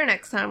stay there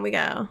next time we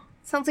go.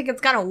 Sounds like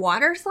it's got a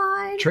water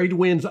slide. Trade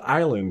Winds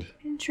Island.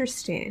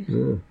 Interesting.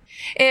 Yeah.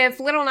 If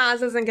Little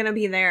Nas isn't going to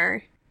be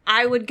there,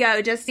 I would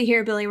go just to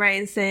hear Billy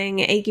Ray sing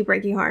Achy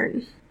Breaky Heart.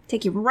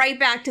 Take you right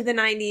back to the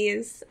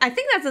 90s. I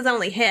think that's his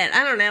only hit.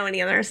 I don't know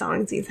any other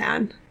songs he's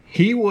had.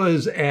 He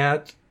was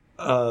at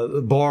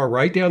the bar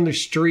right down the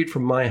street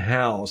from my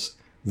house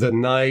the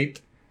night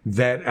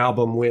that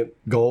album went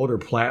gold or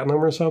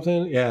platinum or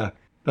something. Yeah,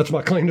 that's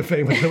my claim to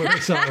fame with Billy Ray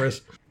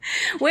Cyrus.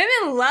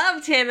 Women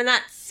loved him and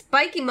that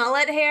spiky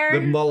mullet hair.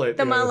 The mullet.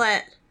 The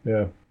mullet.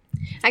 Yeah.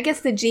 I guess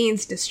the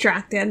jeans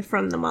distracted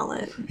from the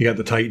mullet. You got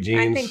the tight jeans?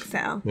 I think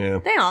so. Yeah.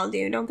 They all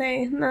do, don't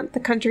they? Not the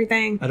country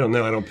thing. I don't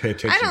know. I don't pay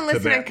attention to that, I don't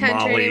listen to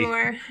country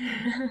Molly. anymore.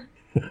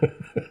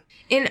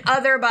 In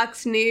other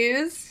Bucks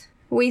news,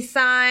 we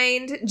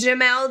signed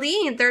Jamel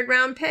Dean,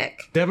 3rd-round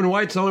pick. Devin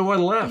White's the only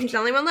one left. He's the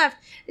only one left.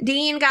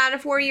 Dean got a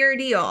 4-year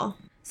deal.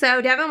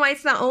 So Devin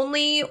White's the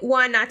only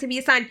one not to be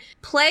signed.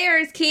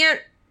 Players can't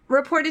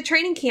report to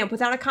training camp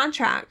without a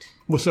contract.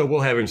 Well, so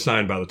we'll have him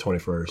signed by the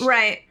 21st.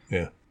 Right.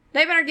 Yeah.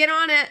 They better get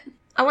on it.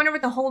 I wonder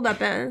what the holdup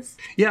is.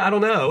 Yeah, I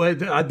don't know.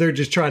 They're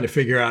just trying to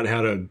figure out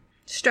how to...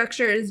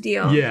 Structure his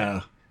deal.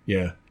 Yeah.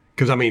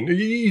 Because, I mean,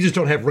 you just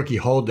don't have rookie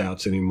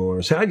holdouts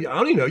anymore. So I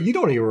don't even know. You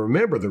don't even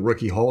remember the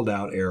rookie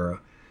holdout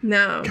era.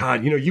 No.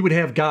 God, you would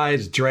have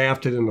guys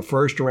drafted in the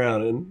first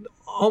round, and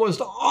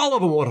almost all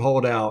of them would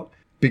hold out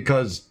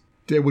because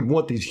they would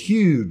want these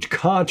huge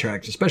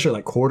contracts, especially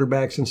like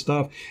quarterbacks and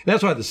stuff. And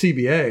that's why the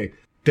CBA,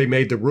 they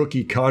made the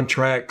rookie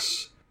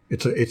contracts.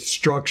 It's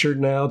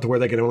structured now to where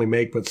they can only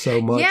make but so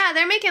much. Yeah,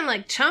 they're making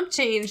like chump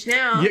change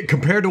now. Yeah,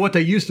 compared to what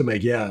they used to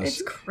make, yes.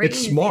 It's crazy.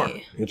 It's smart.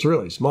 It's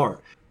really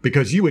smart.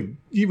 Because you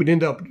would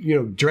end up,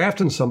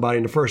 drafting somebody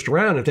in the first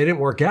round. If they didn't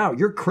work out,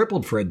 you're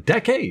crippled for a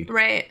decade.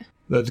 Right.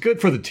 That's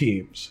good for the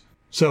teams.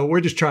 So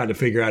we're just trying to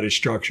figure out his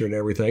structure and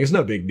everything. It's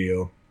no big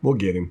deal. We'll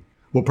get him.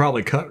 We'll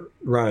probably cut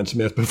Ryan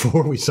Smith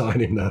before we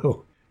sign him,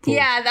 though.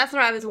 Yeah, that's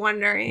what I was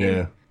wondering.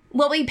 Yeah.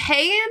 Will we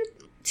pay him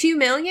 $2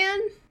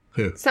 million?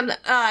 Who?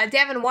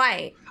 Devin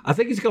White. I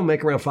think he's going to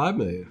make around $5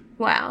 million.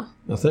 Wow.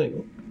 I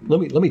think.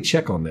 Let me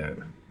check on that.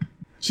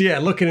 So yeah,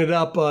 looking it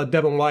up,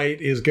 Devin White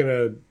is going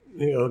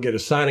to get a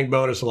signing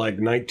bonus of like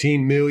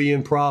 $19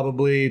 million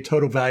probably.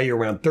 Total value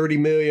around $30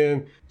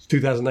 million. His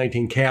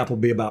 2019 cap will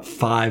be about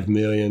 $5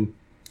 million.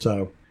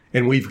 So,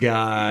 and we've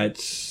got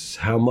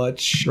how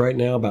much right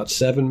now? About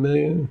 $7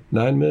 million,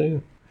 $9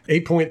 million,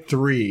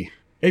 8.3.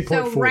 8.4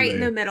 So right million.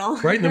 in the middle.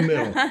 Right in the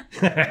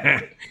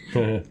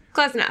middle.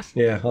 Close enough.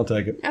 Yeah, I'll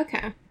take it.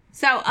 Okay.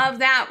 So of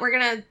that, we're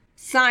going to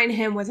sign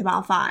him with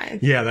about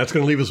 5. Yeah, that's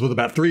going to leave us with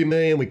about $3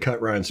 million. We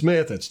cut Ryan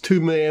Smith. That's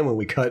 $2 million. When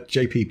we cut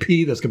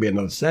JPP, that's going to be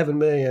another $7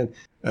 million.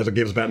 That'll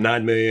give us about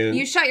 $9 million.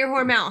 You shut your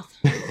whore mouth.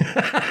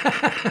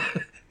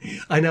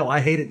 I know.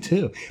 I hate it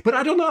too. But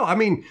I don't know. I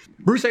mean,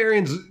 Bruce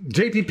Arians,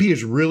 JPP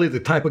is really the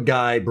type of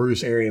guy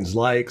Bruce Arians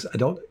likes.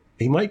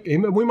 We might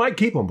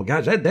keep him. But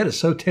guys, that is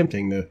so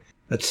tempting.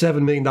 That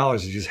 $7 million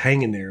is just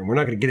hanging there. And we're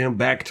not going to get him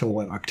back till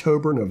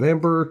October,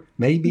 November,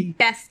 maybe.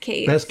 Best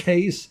case.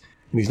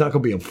 And he's not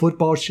going to be in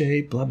football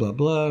shape, blah, blah,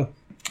 blah.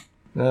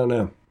 I don't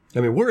know.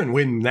 I mean, we're in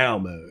win now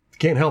mode. If you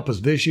can't help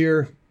us this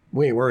year,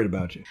 we ain't worried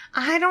about you.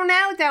 I don't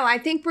know, though. I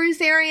think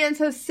Bruce Arians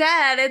has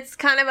said it's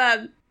kind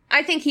of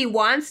I think he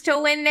wants to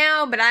win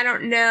now, but I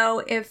don't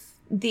know if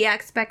the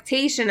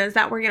expectation is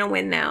that we're going to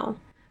win now.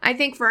 I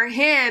think for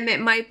him, it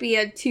might be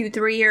a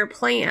 2-3 year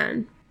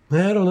plan.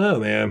 I don't know,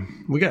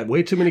 man. We got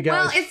way too many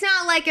guys. Well, it's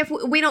not like if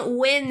we don't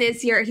win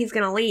this year, he's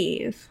going to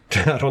leave.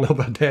 I don't know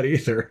about that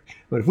either.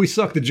 But if we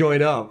suck the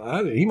joint up,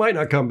 he might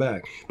not come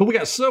back. But we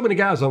got so many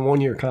guys on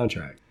 1-year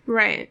contract.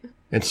 Right.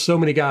 And so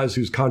many guys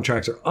whose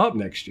contracts are up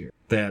next year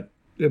that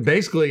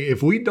basically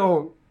if we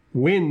don't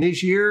win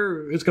this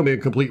year, it's going to be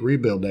a complete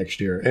rebuild next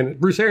year. And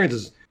Bruce Arians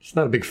is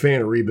not a big fan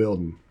of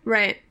rebuilding.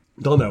 Right.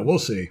 Don't know. We'll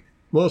see.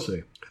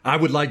 I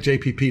would like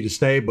JPP to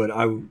stay, but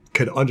I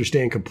could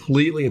understand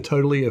completely and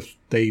totally if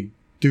they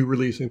do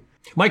release him.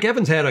 Mike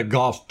Evans had a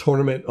golf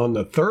tournament on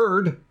the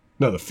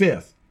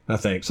 5th, I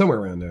think, somewhere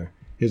around there.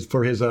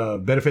 For his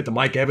benefit, the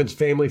Mike Evans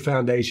Family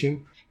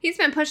Foundation. He's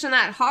been pushing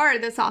that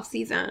hard this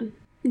offseason.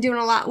 Doing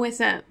a lot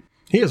with it.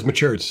 He has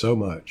matured so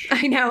much.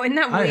 I know, isn't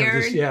that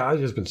weird? I've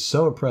just been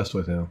so impressed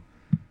with him.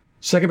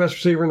 Second best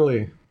receiver in the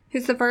league.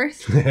 Who's the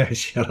first?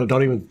 Shut up.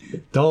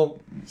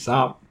 Don't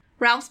stop.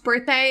 Ralph's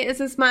birthday is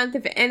this month.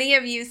 If any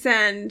of you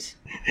send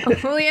a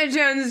Julio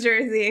Jones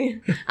jersey,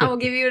 I will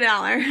give you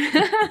 $1.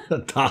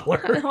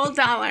 $1? A whole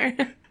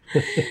 $1.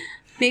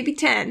 Maybe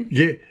 10.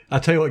 Yeah, I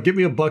tell you what, give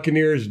me a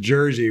Buccaneers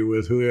jersey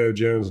with Julio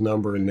Jones'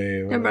 number and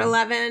name. Number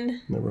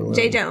 11.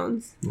 Jay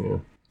Jones. Yeah.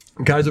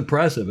 Guy's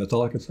impressive. That's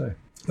all I can say.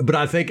 But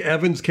I think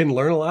Evans can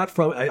learn a lot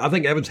from him. I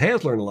think Evans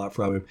has learned a lot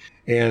from him.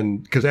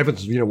 And because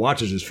Evans,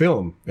 watches his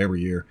film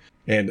every year.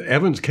 And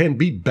Evans can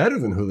be better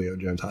than Julio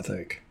Jones, I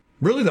think.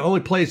 Really, the only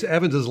place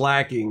Evans is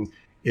lacking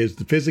is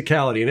the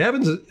physicality. And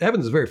Evans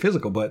is very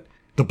physical, but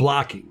the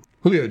blocking.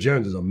 Julio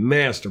Jones is a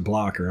master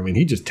blocker. I mean,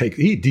 he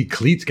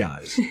decleats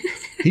guys.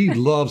 He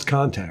loves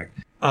contact.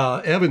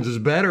 Evans is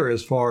better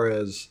as far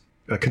as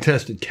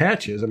contested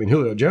catches. I mean,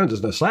 Julio Jones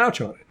is no slouch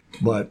on it.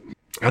 But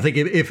I think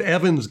if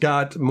Evans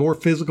got more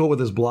physical with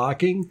his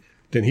blocking,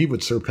 then he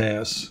would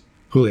surpass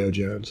Julio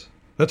Jones.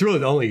 That's really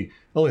the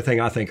only thing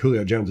I think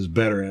Julio Jones is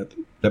better at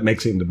that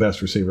makes him the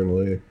best receiver in the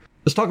league.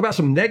 Let's talk about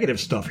some negative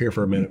stuff here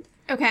for a minute.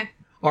 Okay.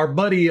 Our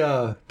buddy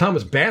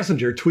Thomas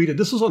Bassinger tweeted,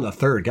 this was on the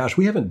 3rd. Gosh,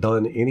 we haven't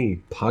done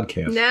any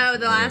podcasts. No,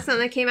 the last one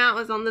that came out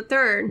was on the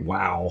 3rd.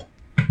 Wow.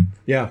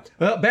 Yeah.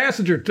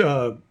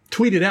 Bassinger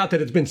tweeted out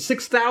that it's been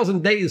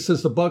 6,000 days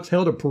since the Bucs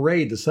held a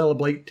parade to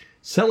celebrate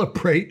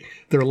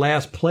their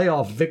last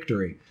playoff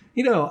victory.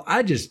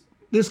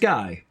 This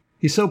guy,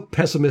 he's so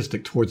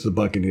pessimistic towards the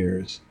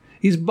Buccaneers.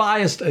 He's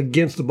biased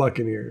against the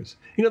Buccaneers.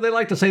 You know, they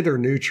like to say they're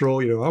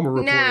neutral. You know, I'm a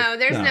reporter. No,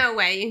 there's no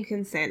way you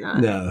can say that.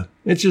 No,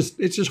 it's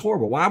just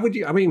horrible. Why would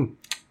you? I mean,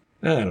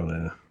 I don't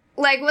know.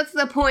 Like, what's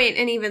the point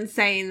in even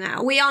saying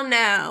that? We all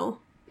know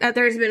that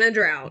there's been a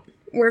drought.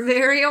 We're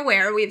very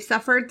aware. We've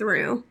suffered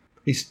through.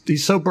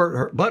 He's so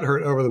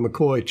butthurt over the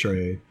McCoy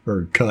trade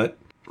or cut.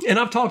 And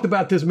I've talked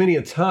about this many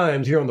a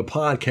times here on the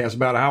podcast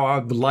about how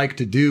I'd like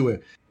to do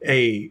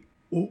a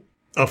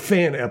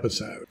fan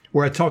episode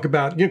where I talk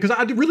about, you know, because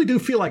I really do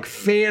feel like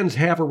fans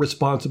have a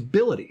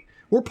responsibility.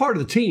 We're part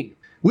of the team.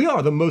 We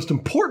are the most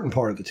important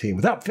part of the team.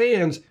 Without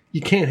fans,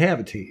 you can't have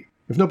a team.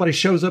 If nobody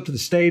shows up to the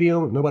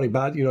stadium, if nobody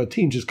buys, you know, a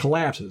team just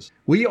collapses.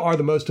 We are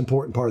the most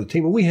important part of the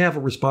team, and we have a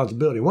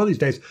responsibility. One of these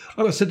days, I'm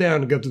going to sit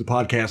down and go to the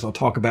podcast. And I'll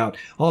talk about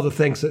all the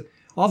things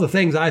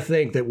I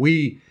think that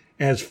we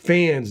as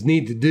fans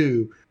need to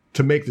do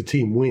to make the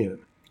team win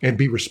and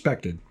be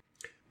respected.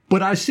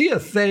 But I see a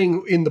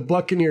thing in the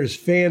Buccaneers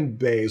fan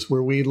base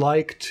where we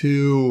like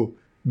to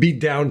be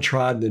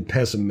downtrodden and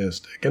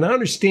pessimistic. And I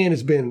understand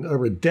it's been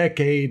over a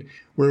decade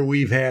where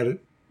we've had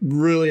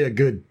really a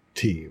good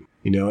team.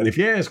 You know, and if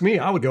you ask me,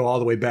 I would go all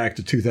the way back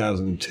to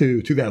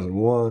 2002,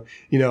 2001.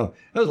 You know,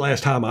 that was the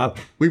last time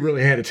we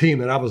really had a team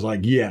that I was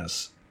like,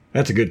 yes,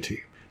 that's a good team.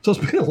 So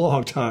it's been a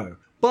long time.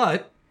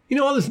 But, you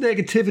know, all this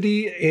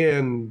negativity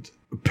and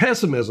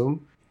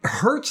pessimism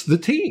hurts the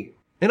team.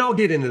 And I'll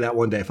get into that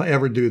one day if I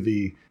ever do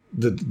the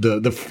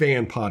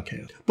fan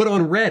podcast. But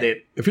on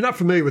Reddit, if you're not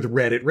familiar with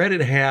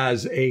Reddit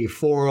has a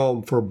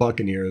forum for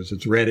Buccaneers.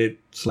 It's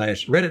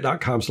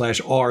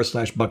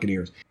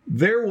reddit.com/r/Buccaneers.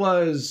 There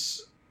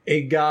was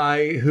a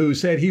guy who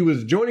said he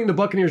was joining the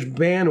Buccaneers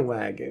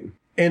bandwagon.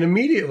 And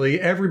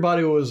immediately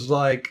everybody was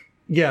like,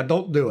 yeah,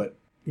 don't do it.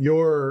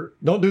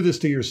 Don't do this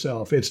to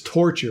yourself. It's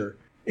torture.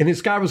 And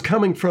this guy was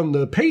coming from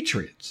the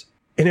Patriots.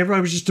 And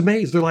everybody was just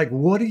amazed. They're like,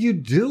 what are you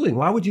doing?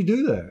 Why would you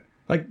do that?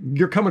 Like,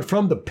 you're coming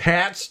from the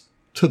Pats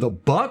to the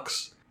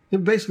Bucks?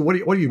 And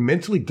basically, what are you,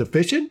 mentally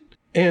deficient?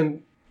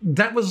 And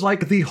that was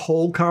like the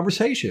whole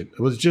conversation.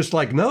 It was just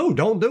like, no,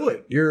 don't do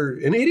it. You're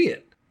an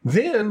idiot.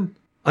 Then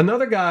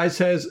another guy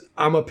says,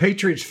 I'm a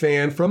Patriots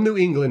fan from New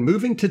England,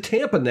 moving to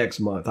Tampa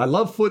next month. I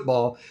love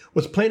football,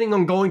 was planning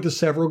on going to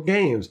several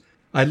games.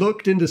 I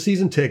looked into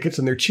season tickets,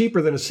 and they're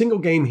cheaper than a single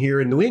game here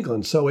in New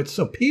England, so it's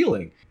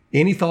appealing.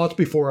 Any thoughts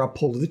before I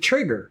pull the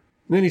trigger?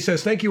 And then he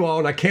says, thank you all,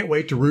 and I can't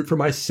wait to root for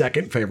my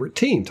second favorite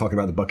team, talking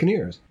about the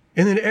Buccaneers.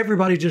 And then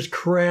everybody just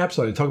craps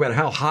on it, talking about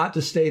how hot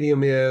the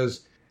stadium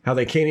is, how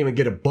they can't even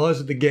get a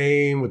buzz at the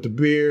game with the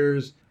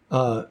beers.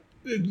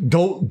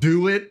 Don't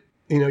do it.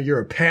 You know, you're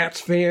a Pats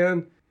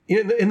fan.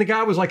 And the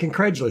guy was like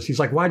incredulous. He's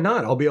like, why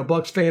not? I'll be a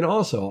Bucks fan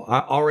also.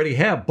 I already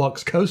have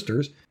Bucks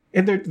coasters.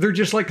 And they're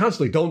just like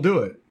constantly, don't do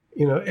it.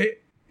 You know,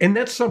 and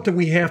that's something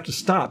we have to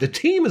stop. The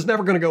team is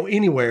never going to go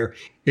anywhere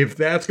if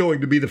that's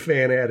going to be the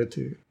fan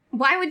attitude.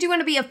 Why would you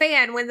want to be a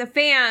fan when the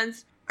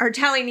fans are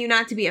telling you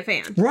not to be a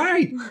fan?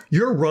 Right.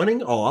 You're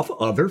running off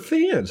other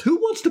fans. Who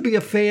wants to be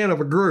a fan of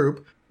a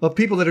group of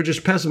people that are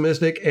just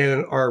pessimistic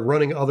and are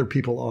running other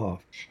people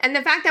off? And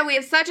the fact that we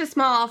have such a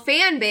small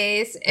fan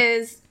base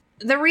is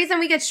the reason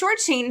we get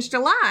shortchanged a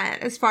lot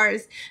as far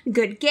as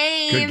good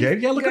games. Good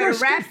game. Yeah, look at our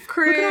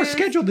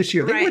schedule this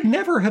year. Right. They would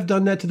never have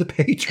done that to the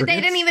Patriots.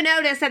 They didn't even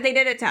notice that they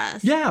did it to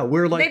us. Yeah,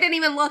 we're like... They didn't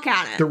even look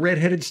at it. The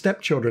redheaded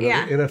stepchildren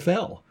of the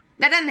NFL.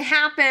 That doesn't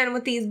happen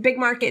with these big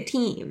market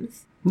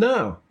teams.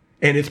 No.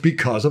 And it's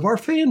because of our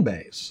fan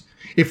base.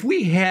 If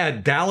we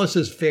had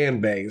Dallas's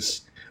fan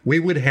base, we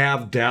would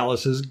have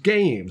Dallas's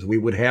games. We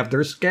would have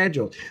their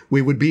schedules.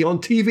 We would be on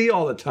TV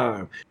all the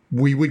time.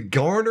 We would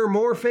garner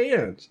more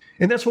fans.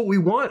 And that's what we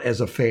want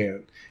as a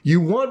fan. You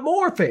want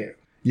more fans.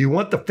 You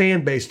want the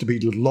fan base to be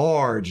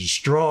large and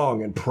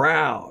strong and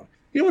proud.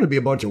 You don't want to be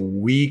a bunch of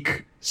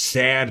weak,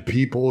 sad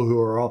people who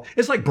are all...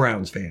 It's like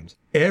Browns fans.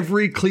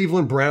 Every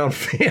Cleveland Brown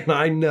fan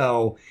I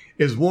know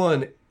is,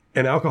 one,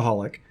 an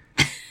alcoholic,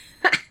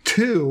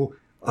 two,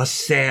 a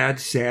sad,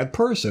 sad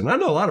person. I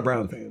know a lot of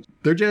Brown fans.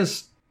 They're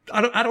just...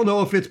 I don't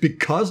know if it's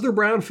because they're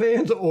Brown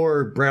fans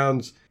or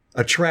Browns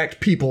attract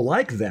people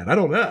like that. I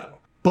don't know.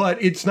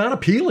 But it's not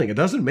appealing. It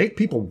doesn't make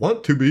people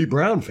want to be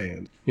Brown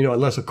fans. You know,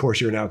 unless, of course,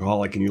 you're an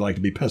alcoholic and you like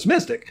to be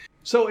pessimistic.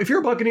 So if you're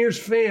a Buccaneers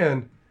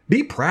fan,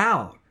 be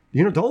proud.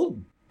 You know,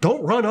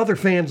 don't run other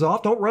fans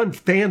off. Don't run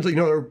fans that, you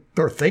know,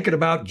 are thinking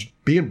about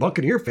being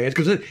Buccaneer fans.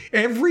 Because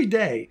every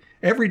day,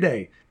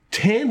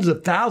 tens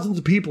of thousands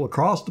of people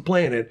across the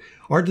planet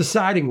are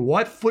deciding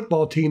what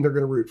football team they're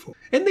going to root for.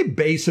 And they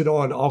base it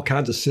on all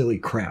kinds of silly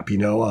crap, you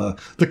know,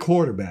 the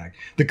quarterback,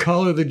 the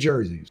color of the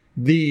jerseys,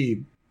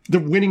 the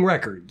winning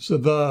records,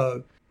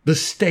 the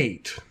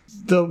state,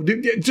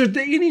 just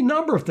any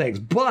number of things.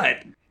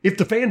 But if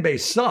the fan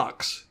base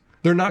sucks,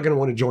 they're not going to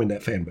want to join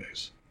that fan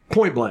base.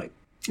 Point blank.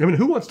 I mean,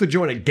 who wants to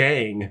join a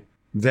gang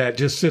that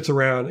just sits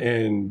around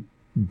and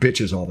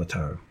bitches all the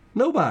time?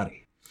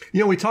 Nobody.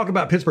 You know, we talk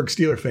about Pittsburgh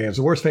Steelers fans,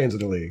 the worst fans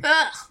in the league.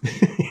 Ugh.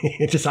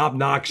 It's just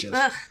obnoxious.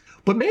 Ugh.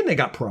 But man, they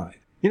got pride.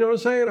 You know what I'm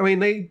saying? I mean,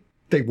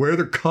 they wear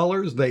their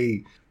colors. They're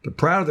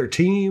proud of their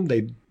team.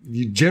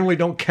 You generally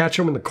don't catch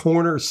them in the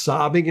corner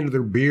sobbing into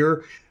their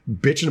beer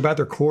bitching about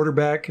their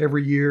quarterback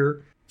every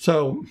year.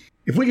 So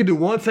if we can do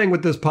one thing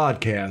with this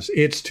podcast,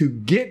 it's to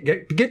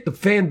get the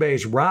fan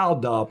base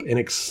riled up and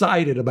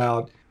excited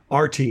about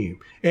our team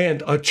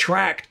and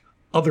attract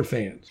other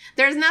fans.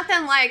 There's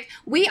nothing like,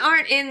 we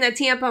aren't in the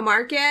Tampa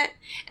market,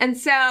 and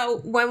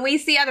so when we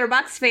see other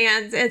Bucks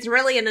fans, it's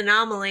really an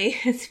anomaly.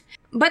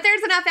 But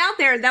there's enough out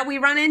there that we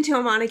run into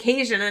them on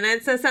occasion, and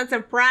it's a sense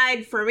of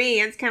pride for me.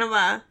 It's kind of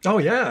a... Oh,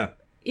 yeah.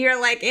 You're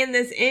like in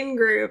this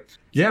in-group.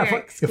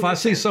 Yeah, if I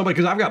see somebody,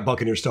 because I've got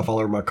Buccaneers stuff all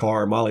over my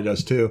car, Molly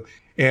does too.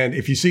 And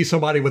if you see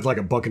somebody with like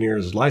a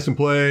Buccaneers license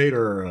plate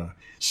or a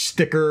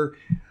sticker,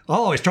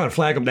 I'll always try to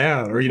flag them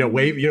down or,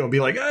 wave, be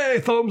like, hey,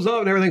 thumbs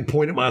up and everything,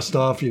 point at my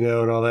stuff, and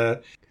all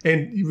that.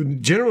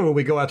 And generally when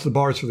we go out to the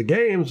bars for the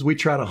games, we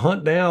try to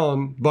hunt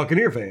down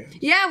Buccaneer fans.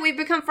 Yeah, we've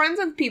become friends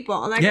with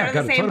people that go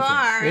to the same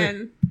bar.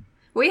 And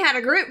we had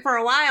a group for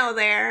a while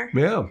there.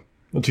 Yeah.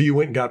 Until you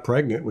went and got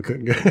pregnant. We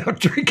couldn't go out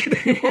drinking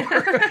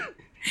anymore.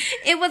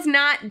 It was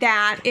not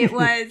that. It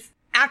was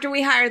after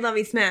we hired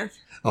Lovie Smith.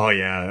 Oh,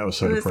 yeah. That was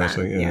so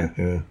depressing.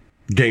 Yeah.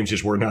 Games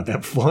just were not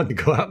that fun to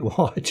go out and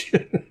watch.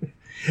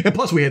 And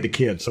plus, we had the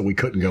kids, so we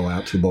couldn't go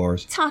out to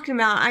bars. Talking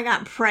about I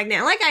got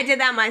pregnant. Like I did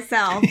that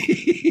myself.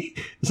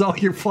 It's all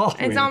your fault.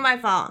 It's all my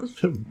fault.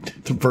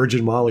 The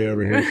Virgin Molly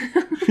over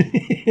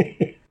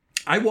here.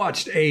 I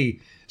watched a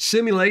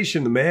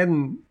simulation, the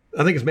Madden,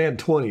 I think it's Madden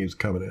 20 is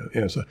coming out.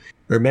 Yeah,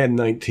 or Madden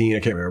 19, I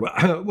can't remember.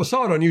 But I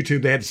saw it on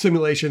YouTube. They had a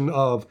simulation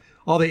of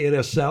all the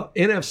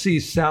NFC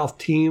South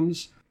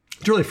teams.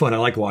 It's really fun. I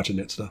like watching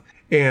that stuff.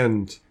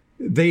 And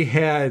they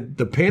had,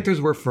 the Panthers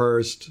were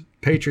first,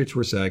 Patriots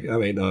were second.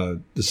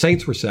 The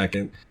Saints were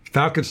second,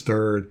 Falcons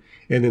third,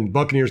 and then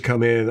Buccaneers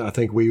come in. I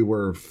think we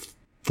were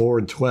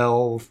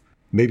 4-12,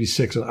 maybe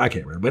 6. I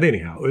can't remember. But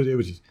anyhow, it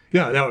was just,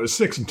 it was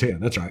 6-10.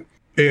 That's right.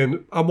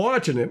 And I'm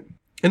watching it.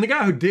 And the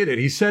guy who did it,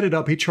 he set it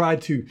up. He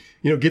tried to,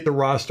 get the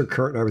roster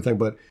current and everything.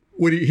 But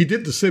when he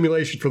did the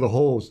simulation for the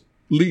whole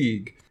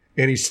league,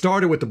 and he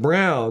started with the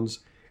Browns.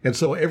 And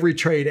so every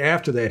trade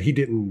after that, he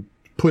didn't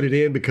put it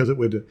in because it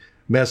would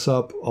mess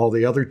up all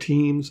the other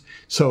teams.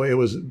 So it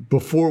was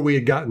before we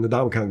had gotten to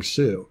Ndamukong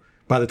Suh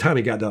by the time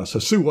he got to us. So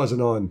Suh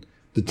wasn't on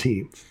the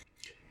team.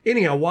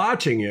 Anyhow,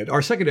 watching it,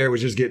 our secondary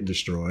was just getting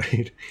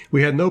destroyed.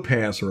 We had no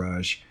pass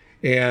rush.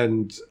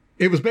 And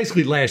it was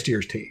basically last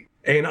year's team.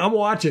 And I'm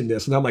watching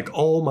this and I'm like,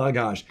 oh my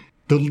gosh,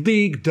 the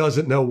league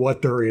doesn't know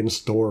what they're in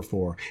store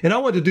for. And I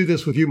wanted to do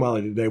this with you,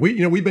 Molly, today. We're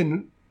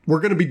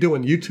going to be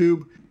doing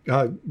YouTube,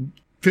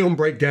 film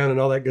breakdown and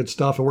all that good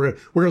stuff. And we're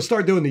going to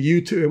start doing the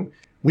YouTube.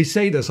 We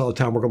say this all the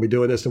time. We're going to be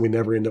doing this and we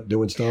never end up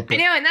doing stuff. I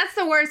know. And that's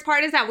the worst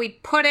part is that we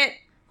put it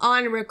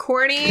on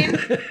recording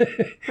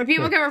where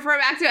people can refer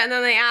back to it and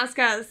then they ask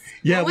us,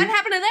 what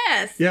happened to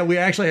this? Yeah, we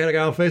actually had a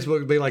guy on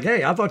Facebook be like,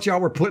 hey, I thought y'all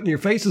were putting your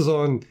faces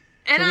on.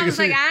 And I was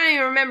like, I don't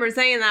even remember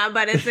saying that,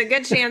 but it's a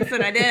good chance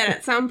that I did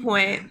at some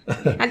point.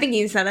 I think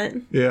you said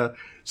it. Yeah.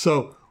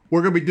 So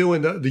we're going to be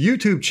doing the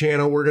YouTube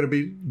channel. We're going to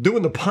be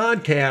doing the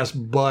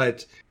podcast,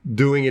 but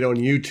doing it on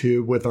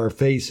YouTube with our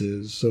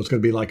faces. So it's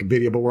going to be like a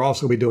video, but we're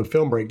also going to be doing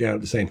film breakdown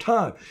at the same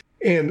time.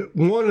 And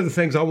one of the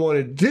things I want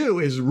to do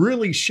is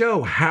really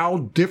show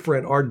how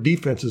different our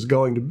defense is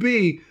going to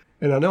be.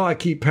 And I know I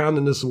keep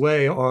pounding this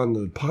away on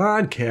the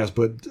podcast,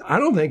 but I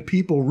don't think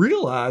people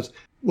realize.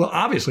 Well,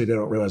 obviously they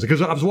don't realize it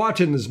because I was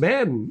watching this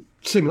Madden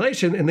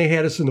simulation and they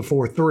had us in the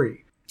 4-3,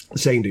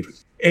 same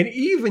defense. And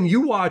even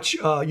you watch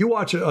a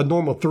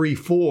normal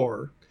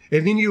 3-4,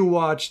 and then you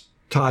watch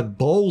Todd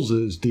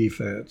Bowles'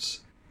 defense.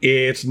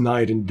 It's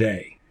night and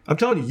day. I'm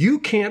telling you, you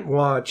can't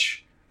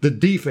watch the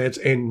defense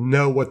and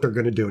know what they're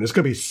going to do. And it's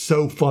going to be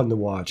so fun to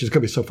watch. It's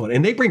going to be so fun.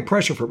 And they bring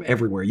pressure from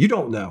everywhere. You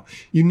don't know.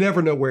 You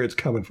never know where it's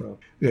coming from.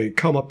 They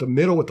come up the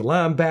middle with the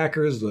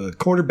linebackers, the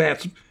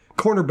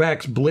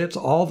cornerbacks blitz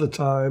all the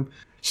time.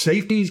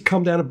 Safeties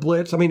come down to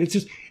blitz. I mean,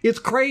 it's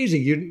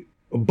crazy.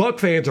 Buck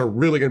fans are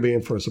really going to be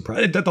in for a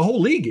surprise. That the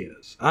whole league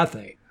is, I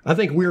think. I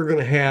think we're going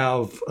to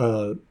have,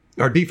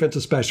 our defense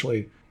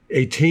especially,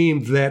 a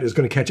team that is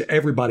going to catch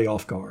everybody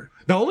off guard.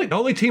 The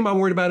only team I'm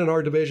worried about in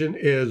our division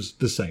is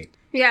the Saints.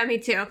 Yeah, me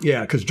too.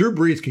 Yeah, because Drew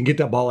Brees can get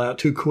that ball out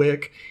too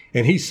quick,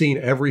 and he's seen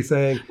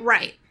everything.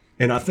 Right.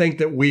 And I think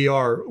that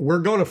we're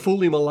going to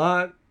fool him a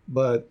lot,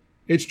 but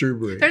it's Drew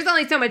Brees. There's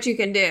only so much you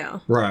can do.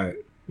 Right.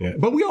 Yeah,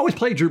 but we always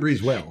play Drew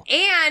Brees well.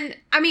 And,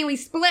 we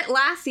split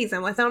last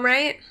season with them,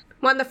 right?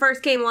 Won the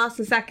first game, lost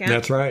the second.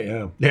 That's right,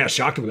 yeah. Yeah,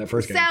 shocked him in that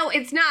first game. So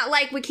it's not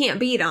like we can't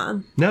beat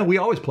them. No, we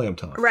always play them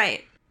tough.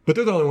 Right. But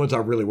they're the only ones I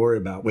really worry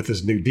about with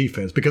this new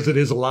defense because it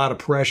is a lot of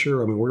pressure.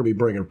 We're going to be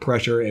bringing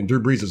pressure, and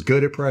Drew Brees is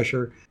good at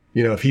pressure.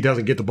 If he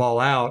doesn't get the ball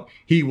out,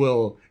 he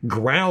will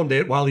ground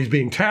it while he's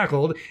being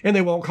tackled, and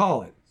they won't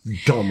call it.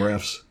 Dumb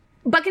refs.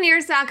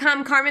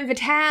 Buccaneers.com, Carmen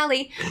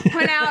Vitale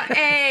put out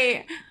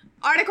a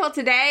article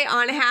today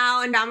on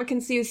how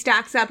Ndamukong Suh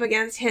stacks up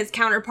against his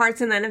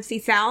counterparts in the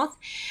NFC South.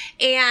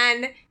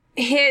 And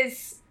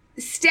his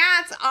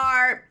stats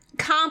are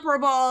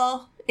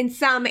comparable in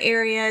some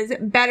areas,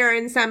 better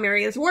in some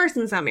areas, worse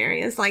in some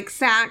areas. Like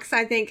sacks,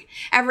 I think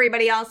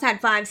everybody else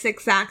had 5-6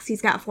 sacks.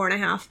 He's got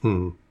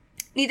 4.5.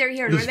 Neither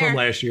here nor there. This is from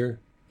last year?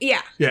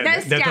 Yeah. Yeah,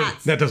 Those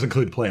stats. that doesn't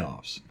include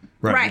playoffs.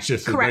 Right. It's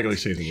just the correct. regular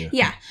season. Yeah.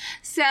 Yeah.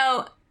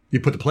 So You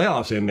put the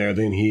playoffs in there,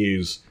 then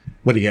he's,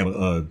 what do you have,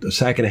 a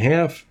sack and a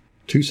half?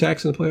 2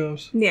 sacks in the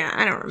playoffs? yeah,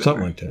 I don't remember.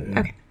 Something like that. Yeah.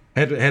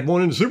 Okay. Had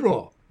one in the Super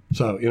Bowl.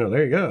 So,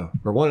 there you go.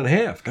 Or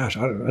 1.5. Gosh,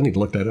 I need to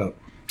look that up.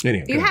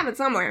 Anyway. You have it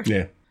somewhere.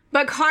 Yeah.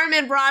 But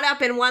Carmen brought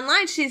up in one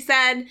line, she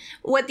said,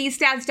 what these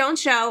stats don't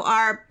show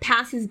are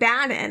passes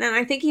batted. And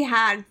I think he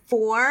had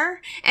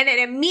 4. And it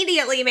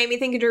immediately made me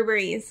think of Drew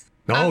Brees.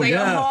 I was like,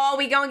 oh,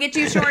 we gonna get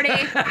you, Shorty.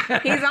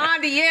 He's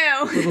on to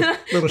you.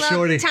 Little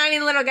Shorty. Tiny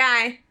little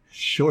guy.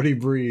 Shorty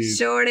Breeze.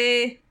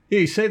 Shorty. Yeah,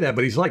 you say that,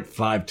 but he's like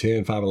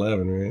 5'10",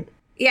 5'11", right?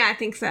 Yeah, I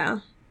think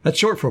so. That's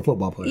short for a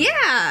football player.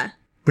 Yeah.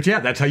 But yeah,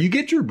 that's how you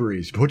get your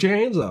Breeze. Put your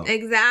hands up.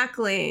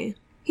 Exactly.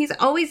 He's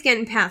always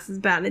getting passes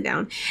batted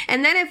down.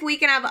 And then if we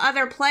can have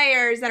other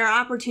players that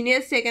are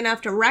opportunistic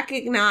enough to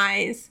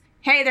recognize,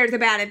 hey, there's a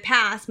batted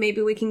pass,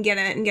 maybe we can get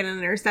it and get an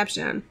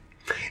interception.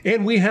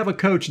 And we have a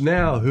coach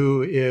now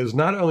who is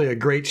not only a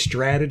great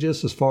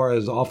strategist as far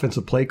as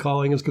offensive play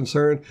calling is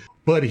concerned,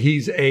 but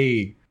he's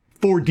a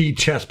 4D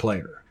chess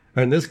player.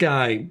 And this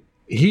guy,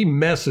 he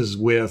messes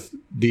with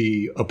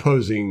the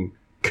opposing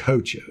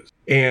coaches.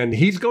 And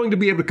he's going to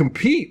be able to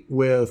compete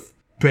with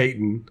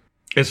Peyton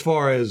as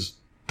far as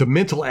the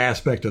mental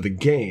aspect of the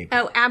game.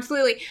 Oh,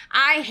 absolutely.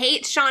 I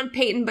hate Sean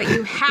Payton, but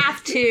you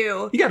have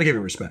to You got to give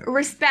him respect.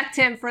 respect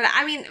him for that.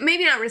 I mean,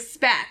 maybe not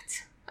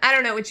respect. I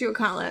don't know what you would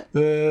call it.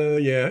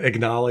 Yeah,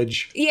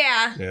 acknowledge.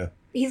 Yeah. Yeah.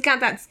 He's got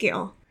that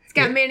skill. He's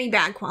got many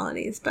bad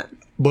qualities, but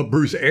But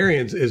Bruce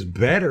Arians is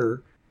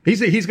better. He's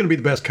going to be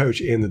the best coach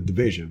in the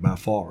division by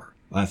far,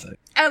 I think.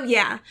 oh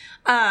yeah.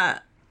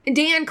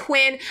 Dan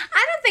Quinn.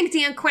 I don't think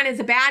Dan Quinn is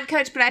a bad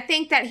coach, but I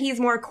think that he's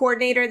more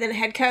coordinator than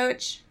head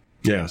coach.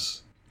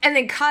 Yes. And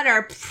then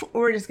Cutter,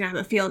 we're just gonna have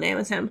a field day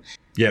with him.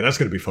 Yeah, that's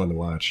going to be fun to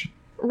watch.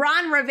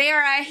 Ron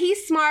Rivera,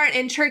 he's smart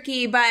and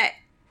tricky, but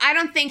I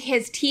don't think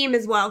his team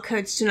is well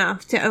coached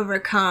enough to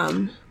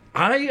overcome.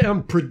 I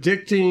am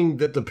predicting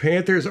that the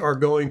Panthers are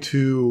going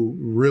to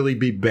really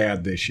be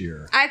bad this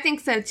year. I think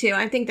so too.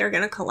 I think they're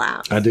gonna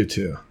collapse. I do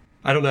too.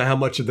 I don't know how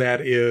much of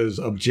that is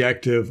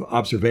objective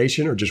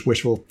observation or just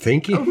wishful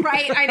thinking.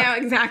 Right, I know,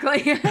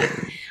 exactly.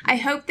 I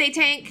hope they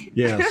tank.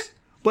 Yes.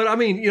 But I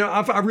mean,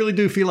 I really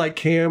do feel like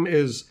Cam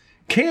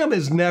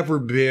has never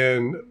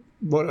been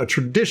a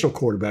traditional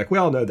quarterback. We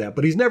all know that,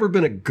 but he's never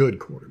been a good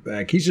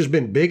quarterback. He's just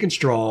been big and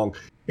strong,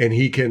 and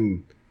he's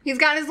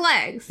got his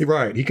legs.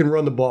 right. He can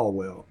run the ball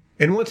well.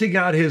 And once he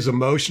got his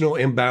emotional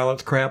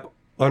imbalance crap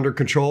under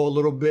control a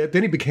little bit,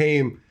 then he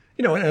became,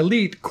 an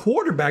elite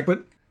quarterback,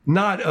 but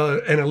not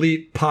an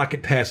elite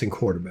pocket passing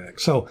quarterback.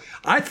 So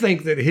I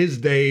think that his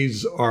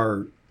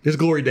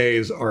glory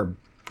days are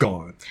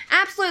gone.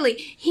 Absolutely.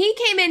 He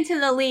came into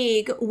the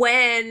league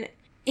when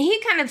he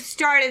kind of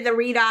started the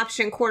read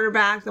option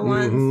quarterback, the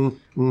ones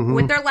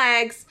with their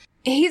legs.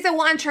 He's a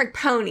one-trick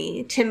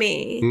pony to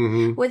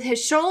me. With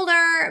his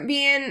shoulder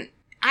being,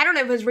 I don't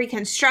know if it was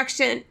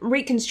reconstructed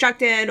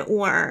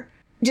or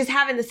just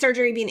having the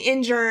surgery, being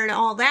injured,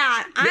 all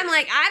that. I'm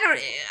like,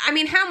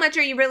 how much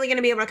are you really going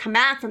to be able to come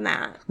back from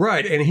that?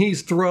 Right, and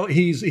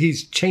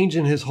he's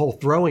changing his whole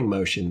throwing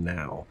motion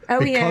now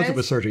because of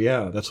the surgery.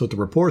 Yeah, that's what the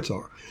reports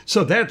are.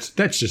 So that's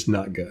just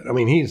not good. I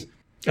mean,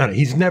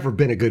 he's never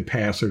been a good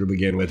passer to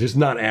begin with. It's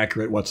not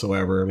accurate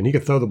whatsoever. I mean, he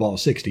could throw the ball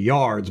 60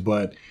 yards,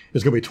 but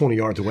it's going to be 20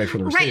 yards away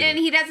from the receiver. Right, and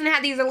he doesn't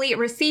have these elite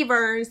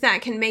receivers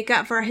that can make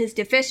up for his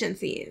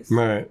deficiencies.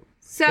 Right.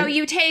 So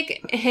you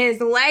take his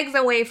legs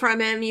away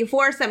from him, you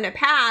force him to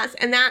pass,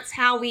 and that's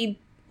how we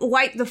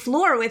wiped the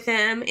floor with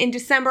him in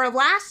December of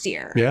last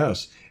year.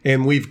 Yes.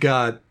 And we've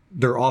got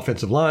their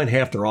offensive line.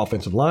 Half their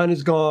offensive line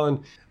is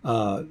gone.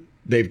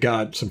 They've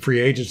got some free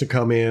agents to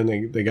come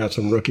in. They got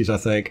some rookies, I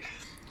think.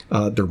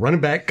 Their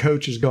running back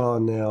coach is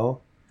gone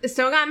now.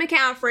 Still got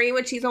McCaffrey,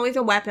 which he's always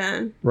a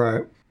weapon.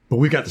 Right. But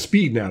we've got the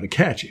speed now to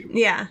catch him.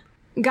 Yeah.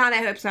 God, I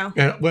hope so.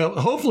 And, well,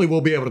 hopefully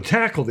we'll be able to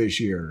tackle this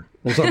year.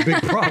 That's our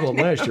big problem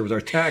last year was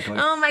our tackling.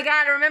 Oh, my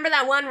God. Remember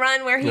that one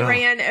run where he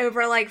ran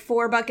over like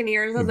 4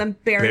 Buccaneers? That was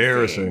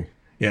embarrassing.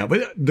 Yeah,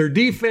 but their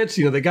defense,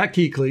 they got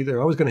Kuechly.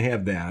 They're always going to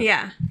have that.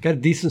 Yeah. Got a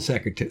decent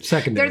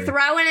secondary. They're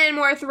throwing in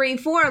more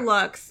 3-4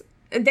 looks.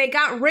 They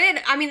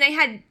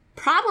had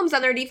problems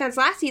on their defense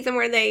last season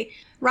where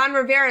Ron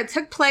Rivera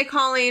took play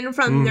calling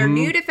from their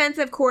new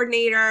defensive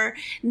coordinator.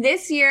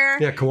 This year...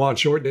 Yeah, Kawan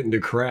Short didn't do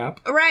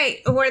crap. Right,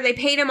 where they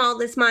paid him all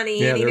this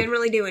money and he didn't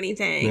really do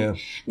anything. Yeah.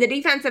 The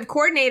defensive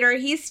coordinator,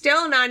 he's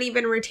still not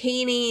even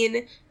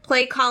retaining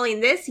play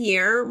calling this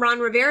year. Ron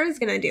Rivera is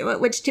going to do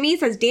it, which to me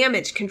says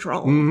damage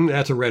control.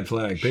 That's a red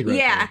flag, big red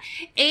flag.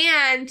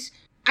 And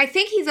I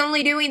think he's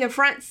only doing the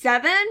front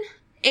 7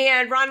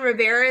 and Ron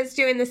Rivera is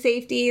doing the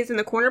safeties and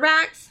the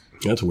cornerbacks.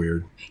 That's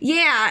weird.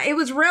 Yeah, it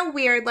was real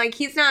weird. Like,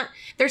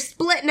 they're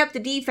splitting up the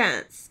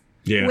defense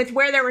with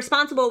where they're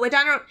responsible, which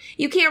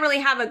you can't really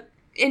have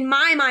in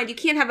my mind, you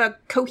can't have a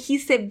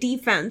cohesive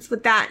defense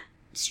with that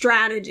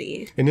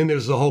strategy. And then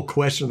there's the whole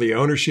question of the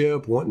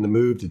ownership wanting to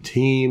move the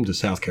team to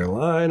South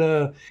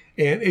Carolina.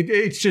 And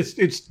it's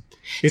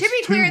It's To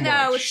be too clear,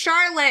 though, much.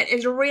 Charlotte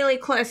is really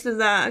close to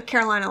the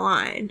Carolina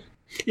line.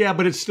 Yeah,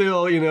 but it's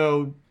still,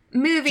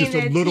 Moving just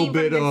a the little team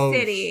bit from the of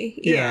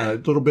city. a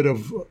little bit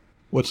of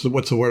what's the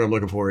word I'm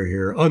looking for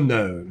here?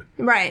 Unknown.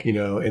 Right.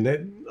 And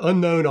that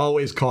unknown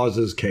always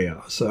causes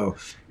chaos. So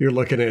you're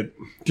looking at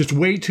just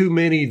way too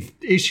many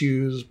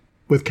issues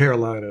with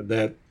Carolina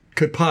that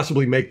could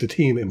possibly make the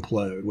team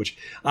implode, which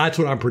that's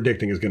what I'm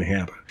predicting is going to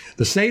happen.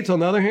 The Saints, on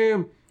the other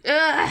hand,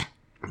 Ugh.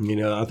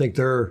 I think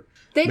they're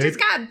They just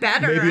got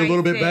better. maybe a little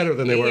I bit think. better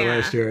than they were Yeah.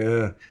 last year.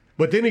 Yeah.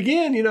 But then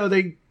again,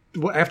 they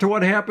after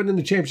what happened in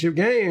the championship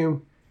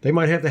game, they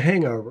might have the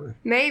hangover,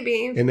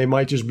 Maybe. and they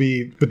might just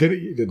be. But then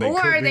it could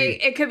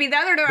It could be the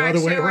other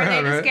direction way where around,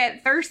 they just right?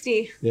 get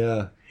thirsty.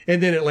 yeah.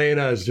 And then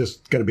Atlanta is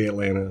just going to be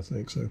Atlanta, I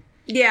think so.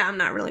 Yeah, I'm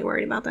not really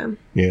worried about them.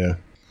 Yeah.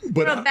 A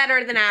little But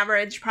better than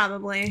average,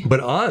 probably.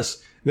 but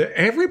us,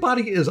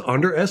 everybody is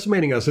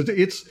underestimating us.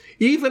 It's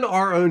even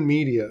our own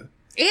media.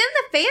 And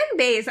the fan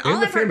base. And All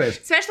the I've fan heard, base.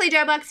 especially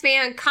Joe Buck's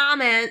fan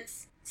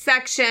comments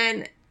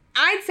section,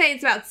 I'd say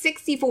it's about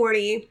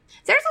 60-40.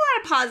 There's a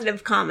lot of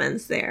positive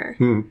comments there.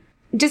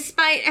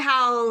 Despite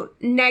how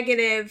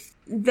negative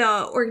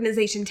the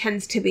organization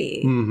tends to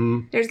be.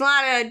 There's a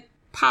lot of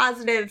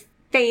positive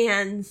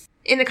fans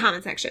in the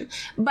comment section.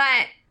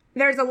 But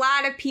there's a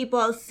lot of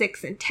people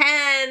 6-10.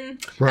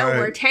 Right. Oh,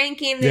 we're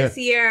tanking this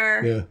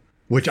year. Yeah.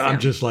 Which I'm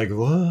just like,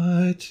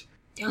 what?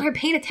 They're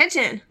paying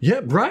attention.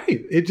 Yeah, right.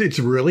 It's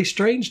really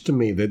strange to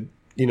me that,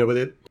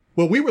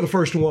 we were the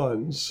first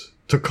ones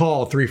to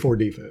call 3-4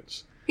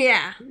 defense,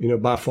 Yeah.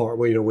 by far.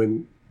 Well,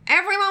 when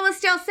Everyone was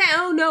still saying,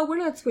 oh, no, we're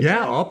not switching.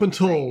 Yeah, up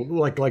until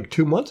like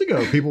 2 months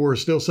ago, people were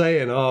still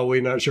saying, "Oh,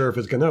 we're not sure if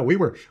it's gonna." No, we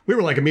were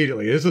like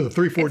immediately. This is a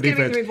 3-4 It's gonna be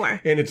defense,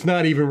 3-4. and it's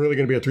not even really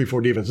going to be a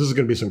 3-4 defense. This is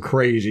going to be some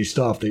crazy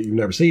stuff that you've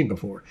never seen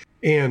before.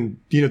 And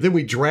then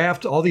we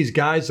draft all these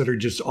guys that are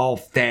just all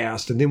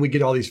fast, and then we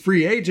get all these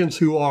free agents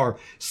who are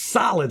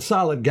solid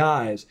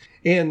guys,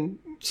 and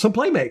some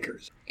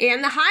playmakers.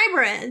 And the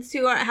hybrids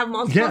who have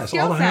multiple Yes, all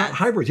skill the sets.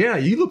 hybrids. Yeah,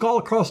 you look all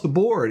across the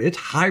board. It's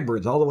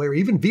hybrids all the way.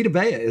 Even Vita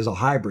Vea is a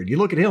hybrid. You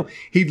look at him,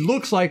 he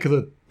looks like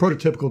the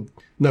prototypical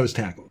nose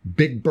tackle.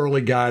 Big,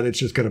 burly guy that's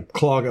just going to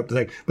clog up the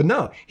thing. But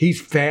no, he's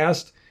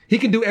fast. He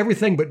can do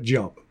everything but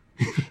jump.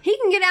 He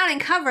can get out in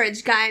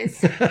coverage,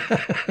 guys.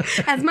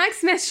 As Mike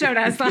Smith showed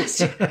us last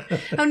year.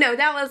 Oh, no,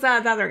 that was the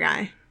other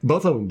guy.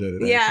 Both of them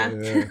did it. Yeah.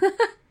 Actually, yeah.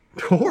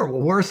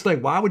 Horrible. Worst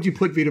thing. Why would you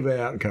put Vita Vea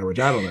out in coverage?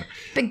 I don't know.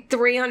 Big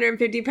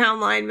 350-pound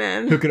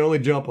lineman. Who can only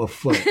jump a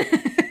foot.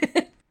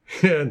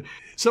 And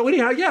so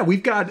anyhow, yeah,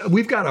 we've got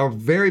a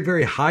very,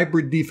 very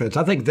hybrid defense.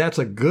 I think that's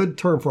a good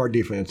term for our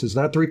defense. It's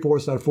not 3-4,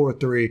 it's not a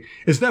 4-3.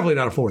 It's definitely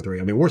not a 4-3.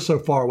 I mean, we're so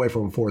far away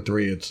from a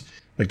 4-3. It's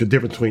like the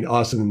difference between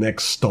us and the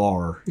next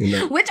star.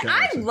 Which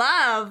I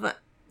love.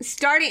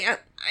 Starting,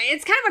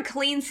 it's kind of a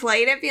clean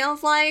slate, it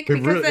feels like,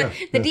 because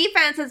really- the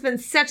defense has been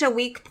such a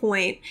weak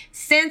point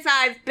since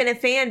I've been a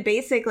fan,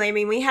 basically. I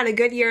mean, we had a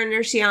good year under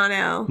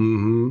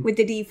Schiano with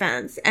the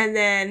defense, and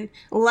then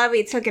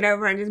Levy took it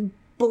over and just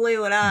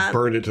blew it up.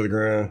 Burned it to the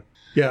ground.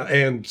 Yeah,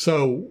 and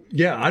so,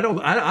 yeah,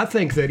 I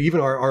think that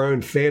even our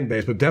own fan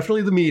base, but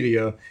definitely the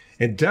media,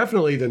 and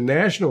definitely the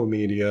national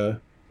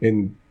media,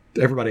 and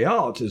everybody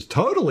else is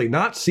totally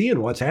not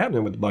seeing what's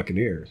happening with the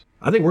Buccaneers.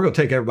 I think we're going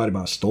to take everybody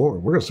by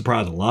storm. We're going to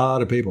surprise a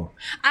lot of people.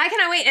 I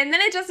cannot wait. And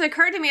then it just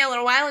occurred to me a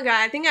little while ago.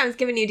 I think I was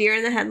giving you deer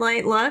in the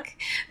headlight look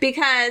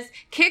because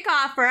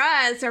kickoff for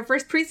us, our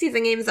first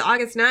preseason game is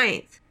August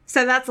 9th.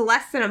 So that's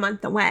less than a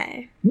month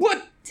away.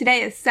 What? Today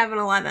is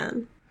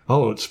 7-Eleven.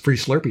 Oh, it's Free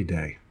Slurpee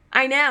Day.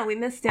 I know. We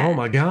missed it. Oh,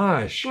 my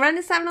gosh. Run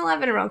to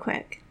 7-Eleven real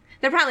quick.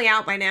 They're probably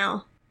out by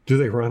now. Do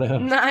they run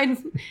out?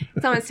 9.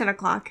 It's almost 10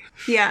 o'clock.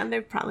 Yeah,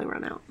 they've probably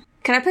run out.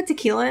 Can I put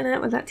tequila in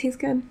it? Would that taste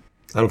good?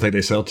 I don't think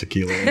they sell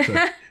tequila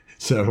at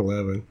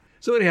 7-Eleven.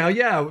 So anyhow,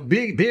 yeah,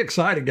 be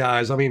excited,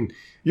 guys. I mean,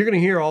 you're going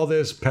to hear all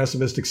this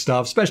pessimistic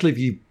stuff, especially if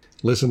you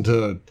listen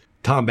to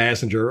Tom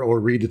Bassinger or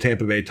read the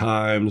Tampa Bay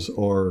Times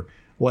or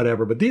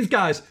whatever. But these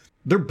guys,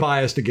 they're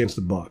biased against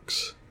the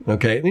Bucs.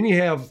 Okay, and then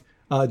you have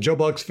Joe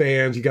Bucs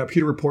fans. You got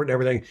Peter Report and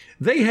everything.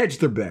 They hedge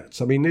their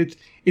bets. I mean,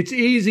 it's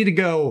easy to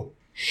go.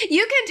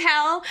 You can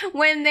tell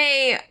when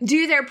they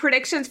do their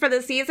predictions for the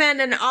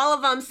season, and all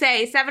of them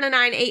say 7-9,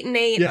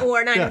 8-8,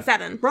 or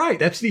 9-7. Right,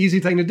 that's the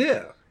easy thing to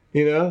do.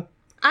 You know,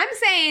 I'm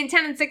saying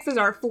 10-6 is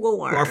our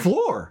floor. Our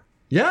floor,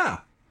 yeah.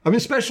 I mean,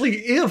 especially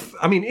if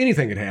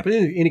anything could happen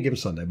any given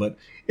Sunday. But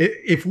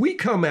if we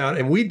come out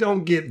and we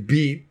don't get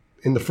beat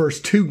in the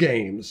first 2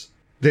 games,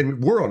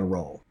 then we're on a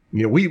roll.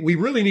 You know, we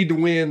really need to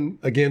win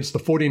against the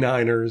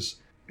 49ers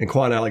and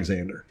Quan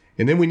Alexander,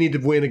 and then we need to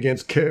win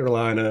against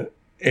Carolina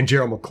and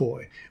Gerald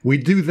McCoy. We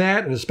do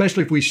that, and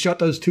especially if we shut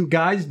those 2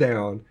 guys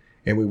down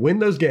and we win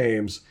those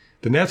games,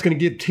 then that's going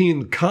to give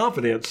team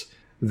confidence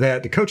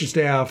that the coaching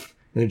staff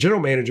and the general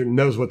manager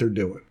knows what they're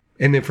doing.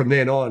 And then from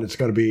then on, it's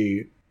going to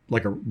be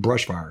like a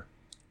brush fire.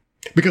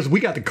 Because we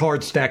got the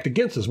cards stacked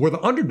against us. We're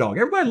the underdog.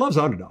 Everybody loves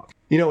the underdog.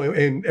 You know,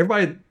 and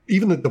everybody,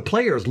 even the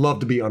players love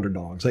to be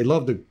underdogs. They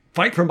love to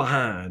fight from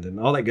behind and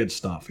all that good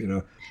stuff, you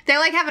know. They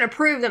like having to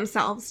prove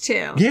themselves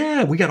too.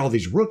 Yeah, we got all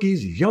these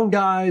rookies, these young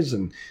guys,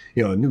 and,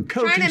 you know, a new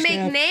coaching Trying to make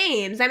staff.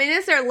 names. I mean,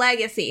 it's their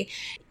legacy.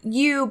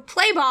 You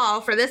play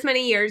ball for this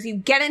many years, you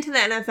get into the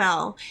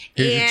NFL,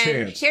 Here's your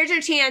and chance. here's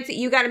your chance that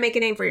you got to make a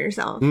name for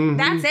yourself.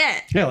 That's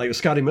it. Yeah, like the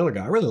Scotty Miller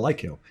guy. I really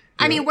like him.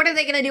 I mean, what are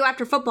they going to do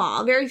after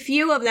football? Very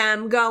few of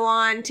them go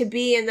on to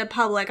be in the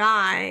public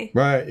eye.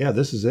 Right. Yeah,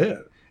 this is it.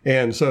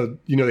 And so,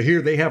 you know,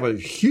 here they have a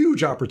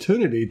huge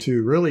opportunity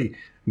to really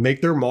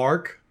make their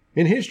mark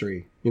in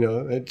history. You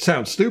know, it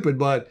sounds stupid,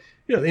 but,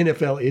 you know, the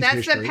NFL is That's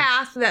history. the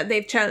path that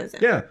they've chosen.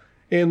 Yeah.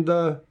 And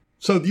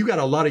so you got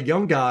a lot of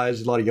young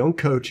guys, a lot of young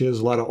coaches,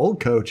 a lot of old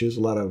coaches,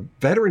 a lot of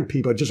veteran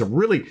people. Just a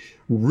really,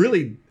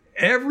 really,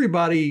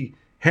 everybody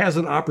has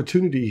an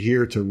opportunity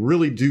here to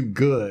really do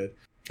good.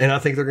 And I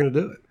think they're going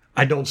to do it.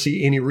 I don't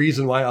see any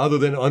reason why, other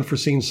than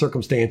unforeseen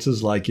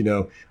circumstances like, you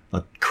know,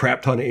 a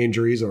crap ton of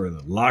injuries or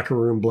the locker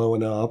room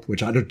blowing up,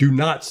 which I do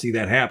not see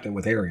that happening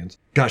with Arians.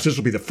 Gosh, this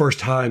will be the first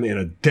time in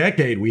a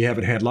decade we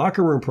haven't had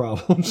locker room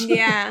problems.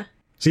 Yeah.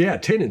 So yeah,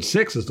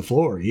 10-6 is the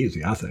floor.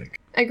 Easy, I think.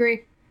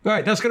 Agree. All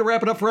right, that's going to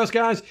wrap it up for us,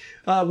 guys.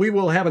 We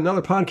will have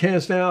another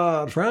podcast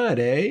out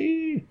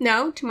Friday.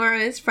 No, tomorrow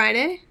is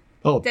Friday.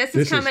 Oh, This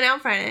is coming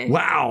out Friday.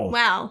 Wow.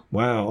 Wow.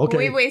 Wow. Okay.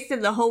 We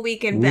wasted the whole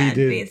week in We bed,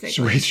 did.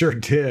 basically. We sure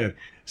did.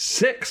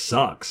 6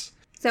 sucks.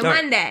 So All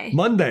right. Monday.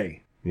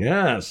 Monday.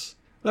 Yes.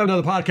 We'll have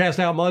another podcast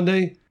out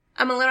Monday.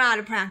 I'm a little out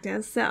of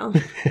practice, so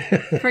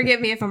forgive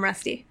me if I'm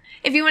rusty.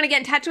 If you want to get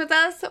in touch with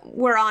us,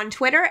 we're on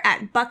Twitter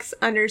at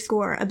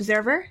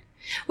Bucks_Observer.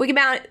 We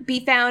can be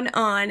found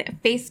on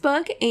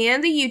Facebook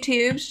and the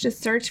YouTubes.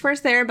 Just search for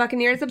us there,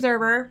 Buccaneers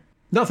Observer.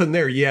 Nothing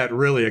there yet,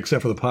 really,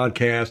 except for the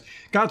podcast.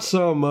 Got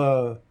some,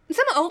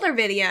 Some older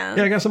videos.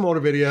 I got some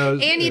older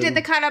videos. And you did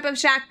the cut up of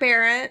Shaq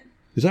Barrett.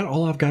 Is that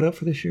all I've got up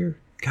for this year?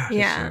 God,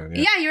 Yeah. that's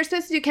Yeah, you were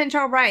supposed to do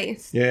Kentrell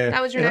Bryce. Yeah.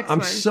 That was your And next I'm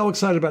one. so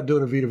excited about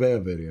doing a Vita Vea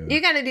video. You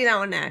got to do that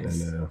one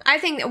next. I know. I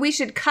think that we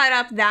should cut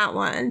up that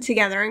one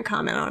together and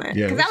comment on it.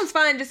 Yeah, Because that was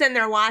fun just sitting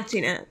there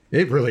watching it.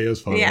 It really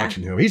is fun Yeah.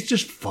 watching him. He's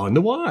just fun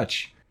to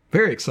watch.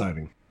 Very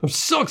exciting. I'm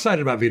so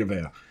excited about Vita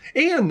Vea.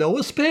 And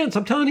Noah Spence.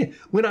 I'm telling you,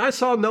 when I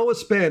saw Noah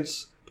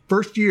Spence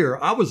first year,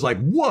 I was like,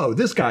 whoa,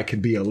 this guy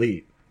could be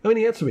elite. I mean,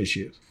 he had some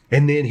issues.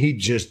 And then he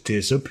just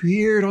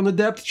disappeared on the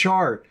depth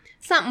chart.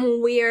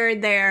 Something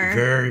weird there.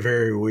 Very,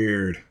 very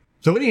weird.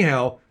 So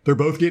anyhow, they're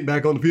both getting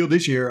back on the field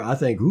this year. I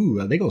think,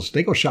 they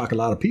gonna shock a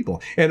lot of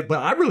people. But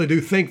I really do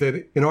think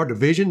that in our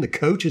division, the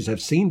coaches have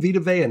seen Vita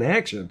Vea in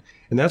action,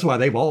 and that's why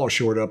they've all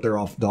shored up the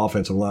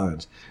offensive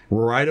lines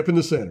right up in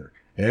the center.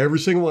 Every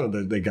single one of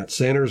them, they got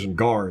centers and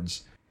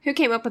guards. Who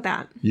came up with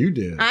that? You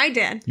did. I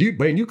did.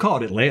 You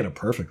called Atlanta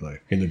perfectly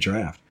in the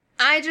draft.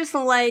 I just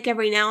like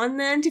every now and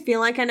then to feel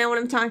like I know what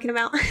I'm talking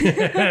about.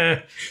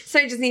 So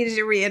I just needed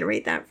to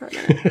reiterate that for a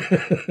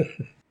minute.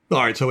 All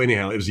right. So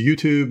anyhow, it was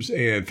YouTube's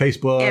and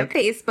Facebook And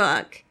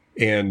Facebook.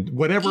 and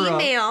whatever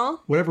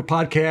Email. whatever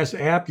podcast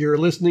app you're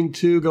listening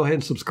to. Go ahead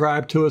and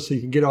subscribe to us so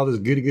you can get all this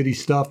goody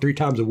stuff 3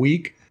 times a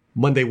week.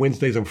 Monday,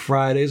 Wednesdays, and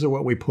Fridays are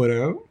what we put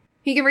out.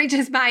 You can reach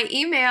us by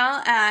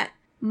email at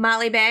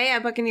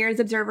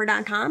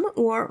mollybay@buccaneersobserver.com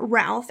or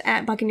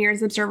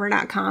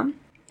ralph@buccaneersobserver.com.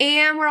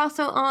 And we're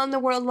also on the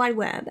World Wide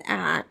Web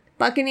at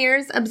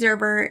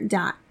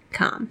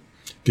buccaneersobserver.com.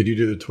 Did you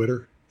do the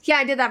Twitter? Yeah,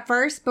 I did that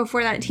first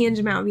before that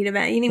tangent about Vita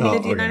Vea. You need me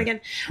to do that okay. again.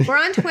 We're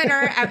on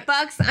Twitter at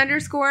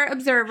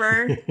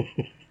Bucks_Observer,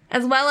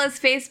 as well as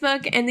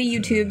Facebook and the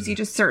YouTubes. You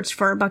just search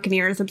for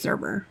Buccaneers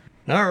Observer.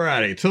 All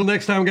righty. Till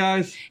next time,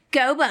 guys.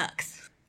 Go Bucks!